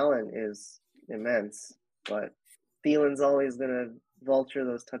the talent is immense, but Thielen's always gonna vulture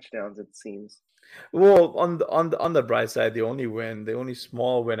those touchdowns, it seems. Well, on the bright side, the only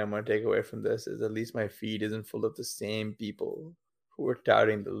small win I'm gonna take away from this is at least my feed isn't full of the same people who were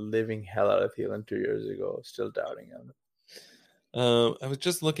doubting the living hell out of Thielen 2 years ago, still doubting him. I was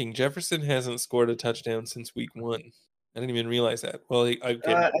just looking. Jefferson hasn't scored a touchdown since week 1. I didn't even realize that. Well, I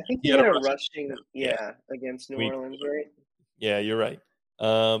think he had a rushing against New Orleans, right? Yeah, you're right.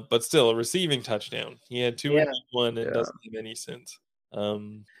 But still, a receiving touchdown. He had 2 in week 1 and doesn't have any since.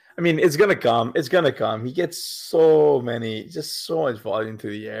 I mean, it's gonna come. It's gonna come. He gets so much volume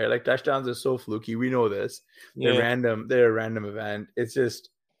through the air. Like touchdowns are so fluky. We know this. They're random. They're a random event. It's just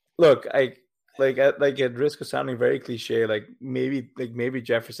look. At risk of sounding very cliche, maybe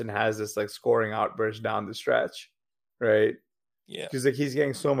Jefferson has this like scoring outburst down the stretch, right? Yeah, because like he's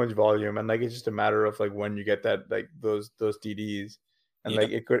getting so much volume, and like it's just a matter of like when you get that like those TDs, and like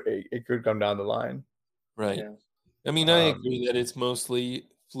it could come down the line. Right. Yeah. I mean, I agree that it's mostly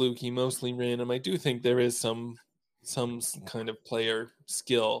fluky, mostly random. I do think there is some kind of player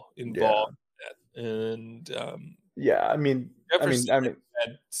skill involved in that. And I mean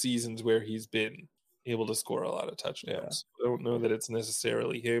had seasons where he's been able to score a lot of touchdowns. I don't know that it's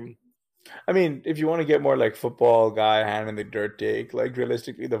necessarily him. I mean, if you want to get more like football guy hand in the dirt take, like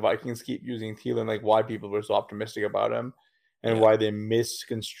realistically, the Vikings keep using Thielen, like why people were so optimistic about him, and why they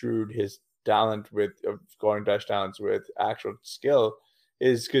misconstrued his talent with scoring touchdowns with actual skill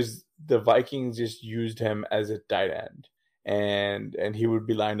is because the Vikings just used him as a tight end, and he would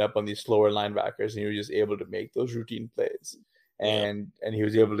be lined up on these slower linebackers, and he was just able to make those routine plays, and he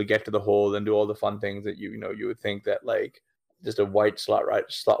was able to get to the hole and do all the fun things that you would think that like just a white slot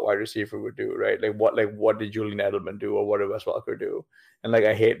wide receiver would do, right? Like what did Julian Edelman do, or what did Wes Welker do? And like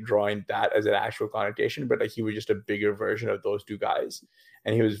I hate drawing that as an actual connotation, but like he was just a bigger version of those two guys,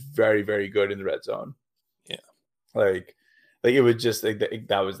 and he was very, very good in the red zone. Yeah, like it was just like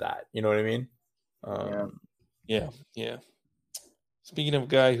that was that. You know what I mean? Yeah. Speaking of a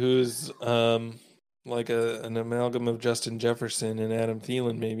guy who's like an amalgam of Justin Jefferson and Adam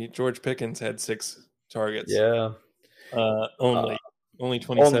Thielen, maybe George Pickens had 6 targets. Yeah. Only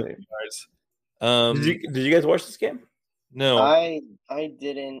 27 yards. Did you guys watch this game? No, I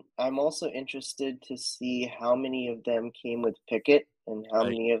didn't. I'm also interested to see how many of them came with Pickett and how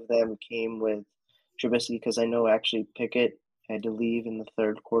many of them came with Trubisky, because I know actually Pickett had to leave in the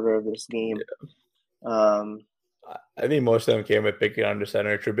third quarter of this game. Yeah. I think most of them came with Pickett under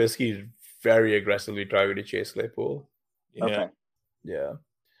center. Trubisky very aggressively targeted Chase Claypool. Yeah. Okay. Yeah.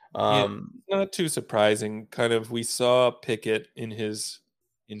 Not too surprising. Kind of, we saw Pickett in his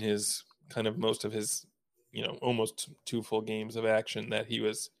kind of most of his, almost 2 full games of action that he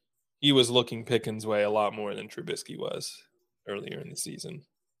was looking Pickens' way a lot more than Trubisky was earlier in the season.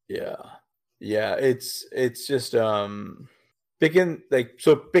 Yeah. It's just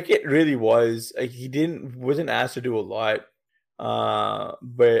Pickett really was like wasn't asked to do a lot,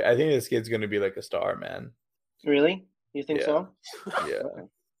 but I think this kid's gonna be like a star, man. Really? You think so? Yeah.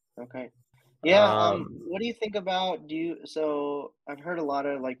 Okay. Yeah. What do you think about? So I've heard a lot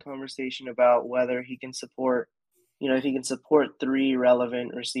of like conversation about whether he can support, if he can support 3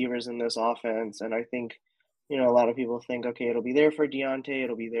 relevant receivers in this offense, and I think, a lot of people think, okay, it'll be there for Deontay,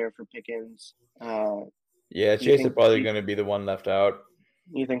 it'll be there for Pickens. Chase is probably going to be the one left out.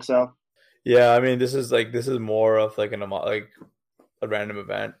 You think so? Yeah, I mean, this is more of like a random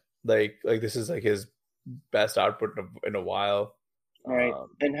event. Like this is like his best output in a while. Right.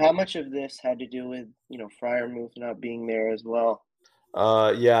 And how much of this had to do with, Freiermuth not being there as well?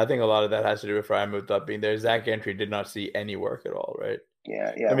 I think a lot of that has to do with Freiermuth not being there. Zach Gentry did not see any work at all, right?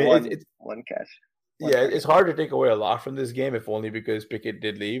 Yeah. I mean, it's one catch. It's hard to take away a lot from this game, if only because Pickett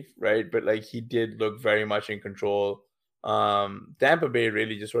did leave, right? But like he did look very much in control. Tampa Bay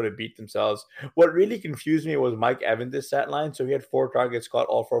really just sort of beat themselves. What really confused me was Mike Evans' stat line. So he had 4 targets, caught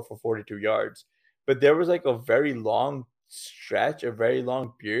all 4 for 42 yards. But there was like a very long stretch, a very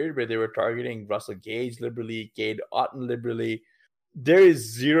long period where they were targeting Russell Gage liberally, Cade Otton liberally. There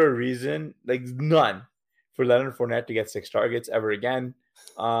is zero reason, like none, for Leonard Fournette to get 6 targets ever again.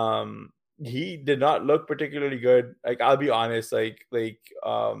 He did not look particularly good. Like I'll be honest, even the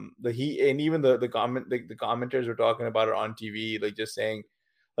commenters were talking about it on TV, like just saying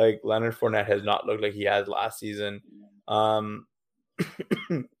like Leonard Fournette has not looked like he has last season. How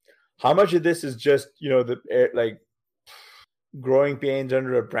much of this is just growing pains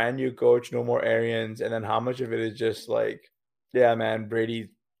under a brand new coach, no more Arians, and then how much of it is just like, yeah, man,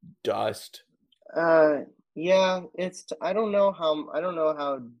 Brady dust. Yeah, I don't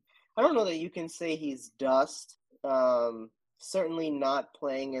know that you can say he's dust. Certainly not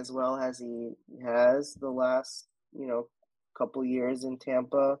playing as well as he has the last, couple years in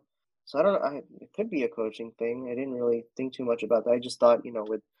Tampa. So I don't know. It could be a coaching thing. I didn't really think too much about that. I just thought,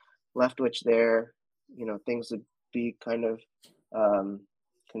 with Leftwich there, things would be kind of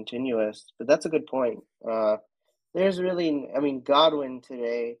continuous. But that's a good point. Godwin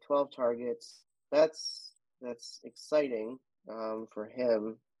today, 12 targets. That's exciting for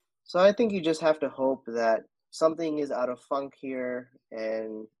him. So I think you just have to hope that something is out of funk here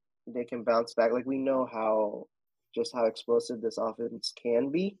and they can bounce back. Like we know how just how explosive this offense can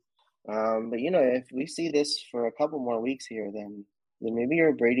be. But if we see this for a couple more weeks here, then maybe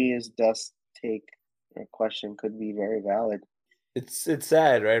your Brady is dust take or question could be very valid. It's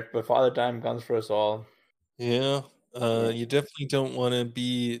sad, right? But Father Time comes for us all. Yeah. You definitely don't want to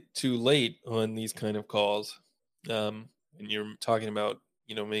be too late on these kind of calls. When you're talking about,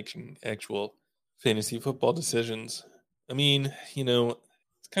 making actual fantasy football decisions. I mean,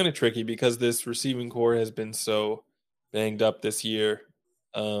 it's kind of tricky because this receiving core has been so banged up this year.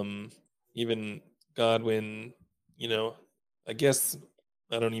 Even Godwin, I guess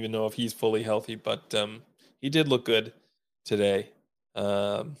I don't even know if he's fully healthy, but he did look good today.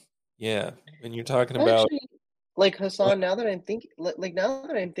 Yeah, when you're talking about Actually, like Hassan, now that I'm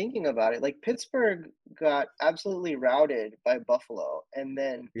thinking about it, like Pittsburgh got absolutely routed by Buffalo, and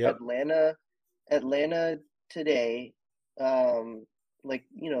then Yep. Atlanta today, the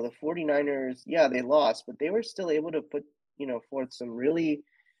 49ers, yeah, they lost, but they were still able to put, forth some really,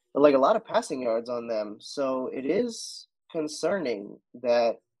 like a lot of passing yards on them. So it is concerning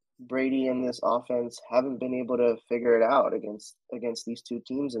that Brady and this offense haven't been able to figure it out against these two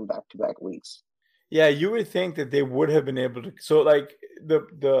teams in back-to-back weeks. Yeah, you would think that they would have been able to. So, like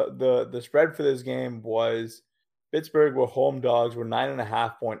the spread for this game was Pittsburgh were home dogs, were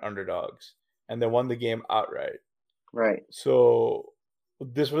 9.5-point underdogs, and they won the game outright. Right. So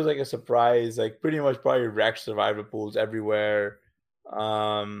this was like a surprise, like pretty much probably wrecked survivor pools everywhere.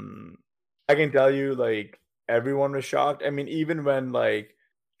 I can tell you, like everyone was shocked. I mean, even when like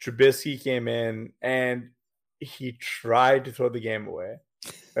Trubisky came in and he tried to throw the game away.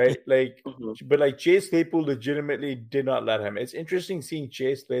 Right, like, but like Chase Claypool legitimately did not let him. It's interesting seeing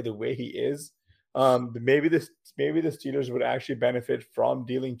Chase play the way he is. Maybe the Steelers would actually benefit from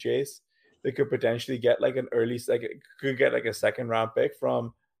dealing Chase. They could potentially get like could get like a second round pick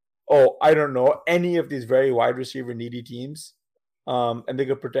from, I don't know, any of these very wide receiver needy teams. And they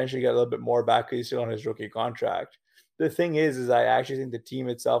could potentially get a little bit more back because he's still on his rookie contract. The thing is I actually think the team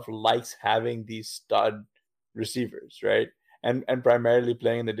itself likes having these stud receivers, right? And primarily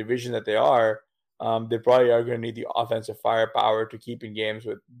playing in the division that they are, they probably are going to need the offensive firepower to keep in games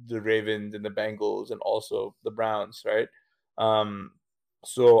with the Ravens and the Bengals and also the Browns, right?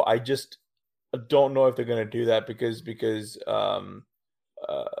 So I just don't know if they're going to do that because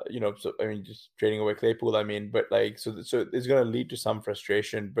so I mean, just trading away Claypool. I mean, but like, so it's going to lead to some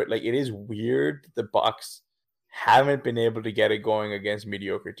frustration. But like, it is weird the Bucs haven't been able to get it going against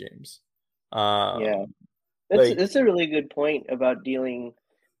mediocre teams. Yeah. That's a really good point about dealing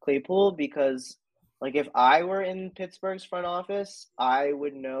Claypool because, like, if I were in Pittsburgh's front office, I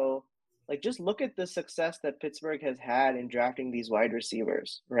would know, like, just look at the success that Pittsburgh has had in drafting these wide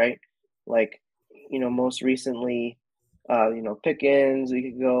receivers, right? Like, most recently, Pickens, we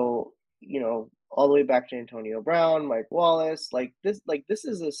could go, all the way back to Antonio Brown, Mike Wallace. Like, this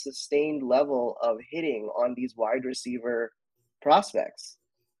is a sustained level of hitting on these wide receiver prospects.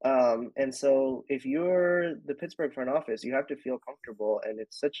 And so if you're the Pittsburgh front office, you have to feel comfortable, and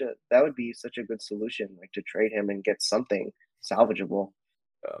that would be such a good solution, like to trade him and get something salvageable.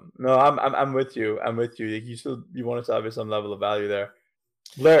 No, I'm with you. I'm with you. You want to salvage some level of value there.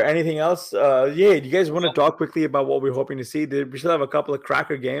 Blair, anything else? Do you guys want to talk quickly about what we're hoping to see? We still have a couple of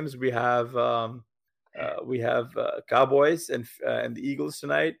cracker games. We have Cowboys and the Eagles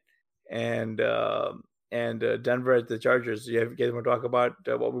tonight, and Denver at the Chargers. Do you guys want to talk about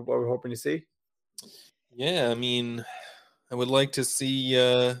what we're hoping to see? Yeah, I mean, I would like to see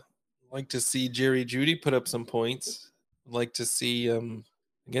Jerry Jeudy put up some points. I'd like to see I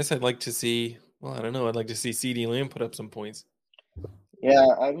guess I'd like to see I don't know, I'd like to see CeeDee Lamb put up some points. Yeah,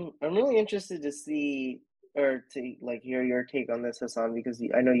 I'm really interested to see or to like hear your take on this, Hassan, because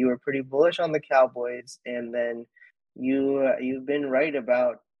I know you were pretty bullish on the Cowboys, and then you've been right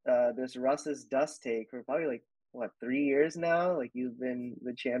about this Russ's dust take for probably 3 years now. Like you've been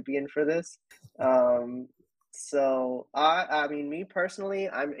the champion for this. So I mean, me personally,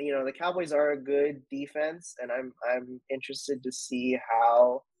 I'm the Cowboys are a good defense, and I'm interested to see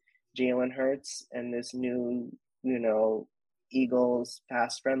how Jalen Hurts and this new Eagles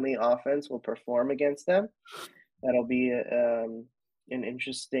pass-friendly offense will perform against them. That'll be an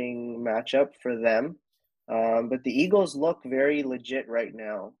interesting matchup for them. But the Eagles look very legit right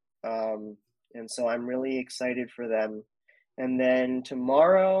now, and so I'm really excited for them. And then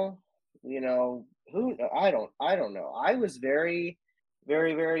tomorrow, I don't know. I was very,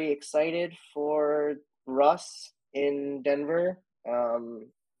 very, very excited for Russ in Denver.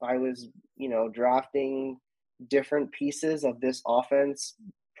 I was, drafting different pieces of this offense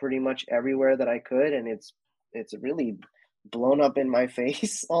pretty much everywhere that I could, and it's really blown up in my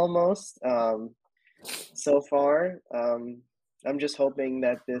face almost. so far. I'm just hoping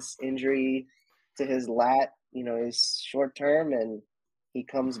that this injury to his lat, is short term and he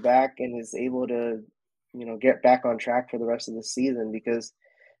comes back and is able to, get back on track for the rest of the season. Because,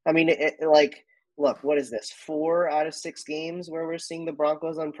 I mean, look, what is this? 4 out of 6 games where we're seeing the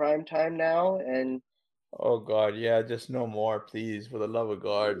Broncos on prime time now, and Oh God, yeah, just no more, please, for the love of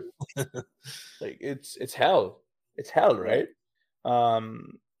God. Like it's hell. It's hell, yeah, right?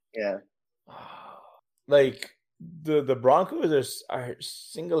 Um yeah, like the Broncos are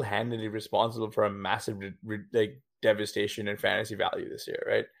single-handedly responsible for a massive devastation in fantasy value this year,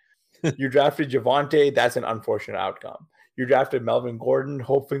 right? You drafted Javonte, that's an unfortunate outcome. You drafted Melvin Gordon,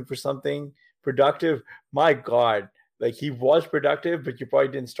 hoping for something productive. My God, like he was productive, but you probably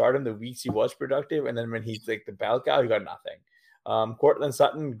didn't start him the weeks he was productive, and then when he's like the bell cow, he got nothing. Cortland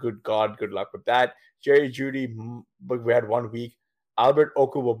Sutton, good God, good luck with that. Jerry Judy, but we had 1 week. Albert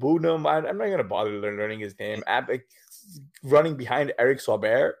Okuwabunum, I'm not going to bother learning his name. Running behind Eric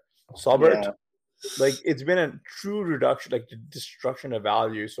Saubert. yeah. Like it's been a true reduction, like the destruction of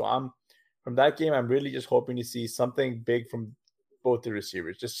value. So from that game, I'm really just hoping to see something big from both the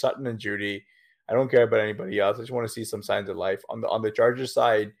receivers, just Sutton and Judy. I don't care about anybody else. I just want to see some signs of life on the Chargers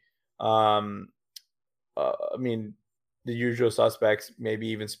side. I mean, the usual suspects, maybe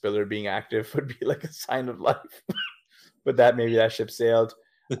even Spiller being active would be like a sign of life. But maybe that ship sailed.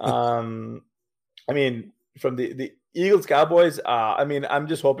 I mean, from the Eagles Cowboys, I mean, I'm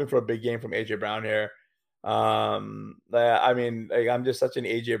just hoping for a big game from AJ Brown here. I mean, like, I'm just such an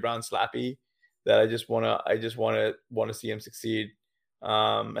AJ Brown slappy that I just wanna see him succeed.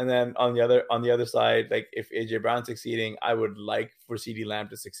 And then on the other side, like if AJ Brown's succeeding, I would like for CeeDee Lamb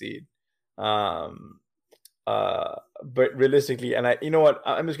to succeed. But realistically, and you know what,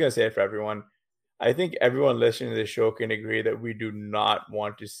 I'm just gonna say it for everyone. I think everyone listening to this show can agree that we do not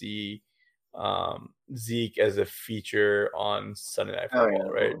want to see Zeke as a feature on Sunday Night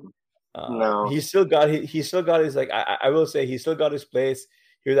Football, right? No. He still got his like I will say he still got his place.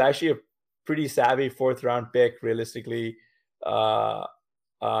 He was actually a pretty savvy 4th round pick, realistically. But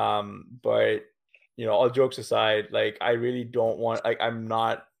all jokes aside, like I really don't want I'm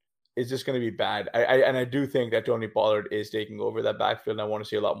not. It's just going to be bad. I do think that Tony Pollard is taking over that backfield, and I want to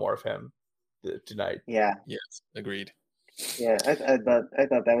see a lot more of him tonight. Yeah. Yes, agreed. Yeah, I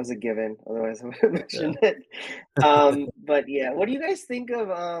thought that was a given. Otherwise, I would have mentioned it. But yeah, what do you guys think of?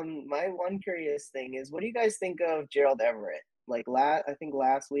 My one curious thing is, what do you guys think of Gerald Everett? Like I think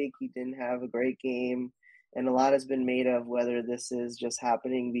last week he didn't have a great game, and a lot has been made of whether this is just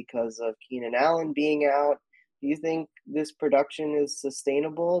happening because of Keenan Allen being out. Do you think this production is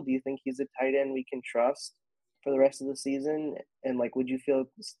sustainable? Do you think he's a tight end we can trust for the rest of the season? And like, would you feel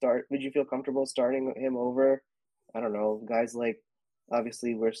comfortable starting him over? I don't know, guys like,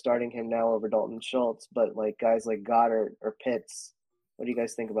 obviously we're starting him now over Dalton Schultz, but like guys like Goddard or Pitts. What do you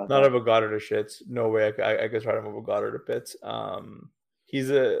guys think about Not that? over Goddard or Shits. No way I could try him over Goddard or Pitts.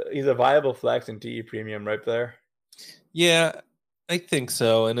 He's a viable flex in TE premium right there. Yeah, I think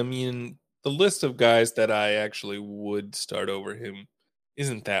so. And I mean, the list of guys that I actually would start over him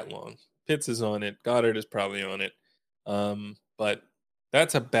isn't that long. Pitts is on it. Goddard is probably on it. But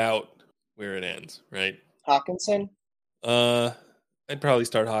that's about where it ends, right? Hawkinson? I'd probably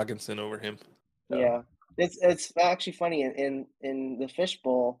start Hawkinson over him. Yeah. It's actually funny in the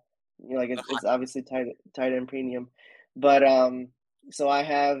fishbowl, like it's obviously tight end premium. But so I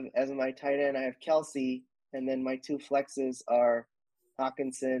have as my tight end, I have Kelsey, and then my 2 flexes are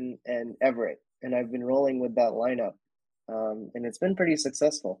Hawkinson and Everett. And I've been rolling with that lineup. And it's been pretty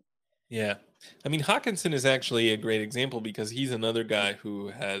successful. Yeah. I mean, Hawkinson is actually a great example because he's another guy who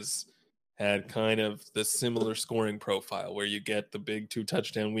has had kind of the similar scoring profile where you get the big 2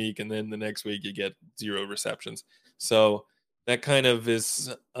 touchdown week and then the next week you get 0 receptions. So that kind of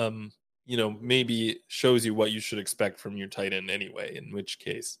is, maybe shows you what you should expect from your tight end anyway, in which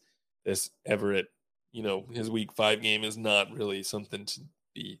case this Everett, his week 5 game is not really something to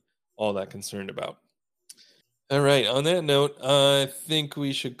be all that concerned about. All right. On that note, I think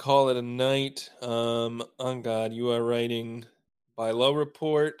we should call it a night. Angad, you are writing Buy Low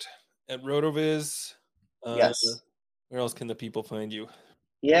Report at RotoViz. Yes. Where else can the people find you?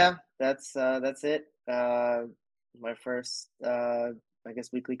 Yeah, that's it. My first, I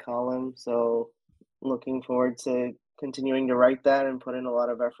guess, weekly column. So looking forward to continuing to write that and put in a lot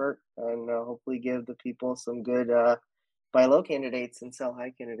of effort and hopefully give the people some good buy low candidates and sell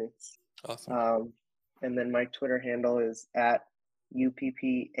high candidates. Awesome. And then my Twitter handle is at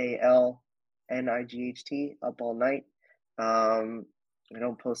UPPALNIGHT, up all night. I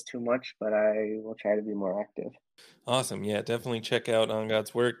don't post too much, but I will try to be more active. Awesome. Yeah, definitely check out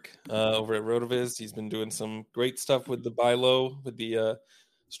Angad's work over at RotoViz. He's been doing some great stuff with the buy low, with the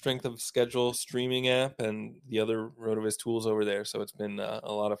strength of schedule streaming app and the other RotoViz tools over there. So it's been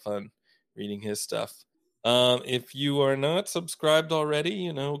a lot of fun reading his stuff. If you are not subscribed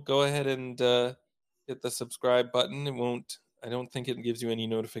already, go ahead and hit the subscribe button. I don't think it gives you any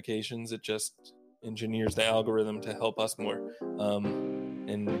notifications. It just engineers the algorithm to help us more.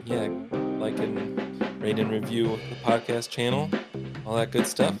 And yeah, like and rate and review the podcast channel, all that good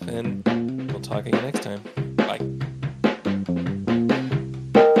stuff. And we'll talk again next time. Bye.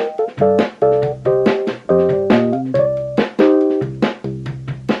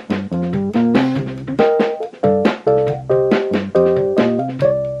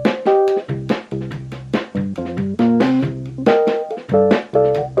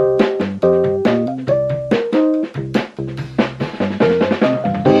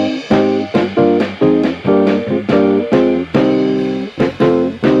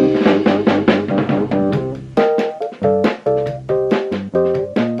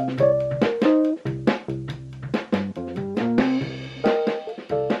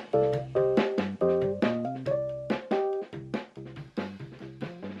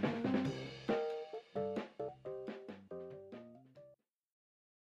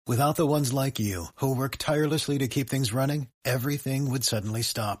 Without the ones like you, who work tirelessly to keep things running, everything would suddenly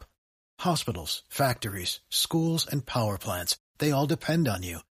stop. Hospitals, factories, schools, and power plants, they all depend on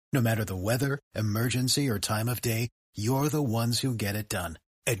you. No matter the weather, emergency, or time of day, you're the ones who get it done.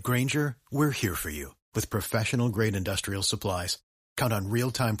 At Grainger, we're here for you with professional-grade industrial supplies. Count on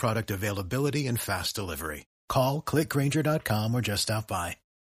real-time product availability and fast delivery. Call, click Grainger.com, or just stop by.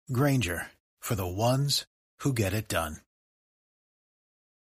 Grainger, for the ones who get it done.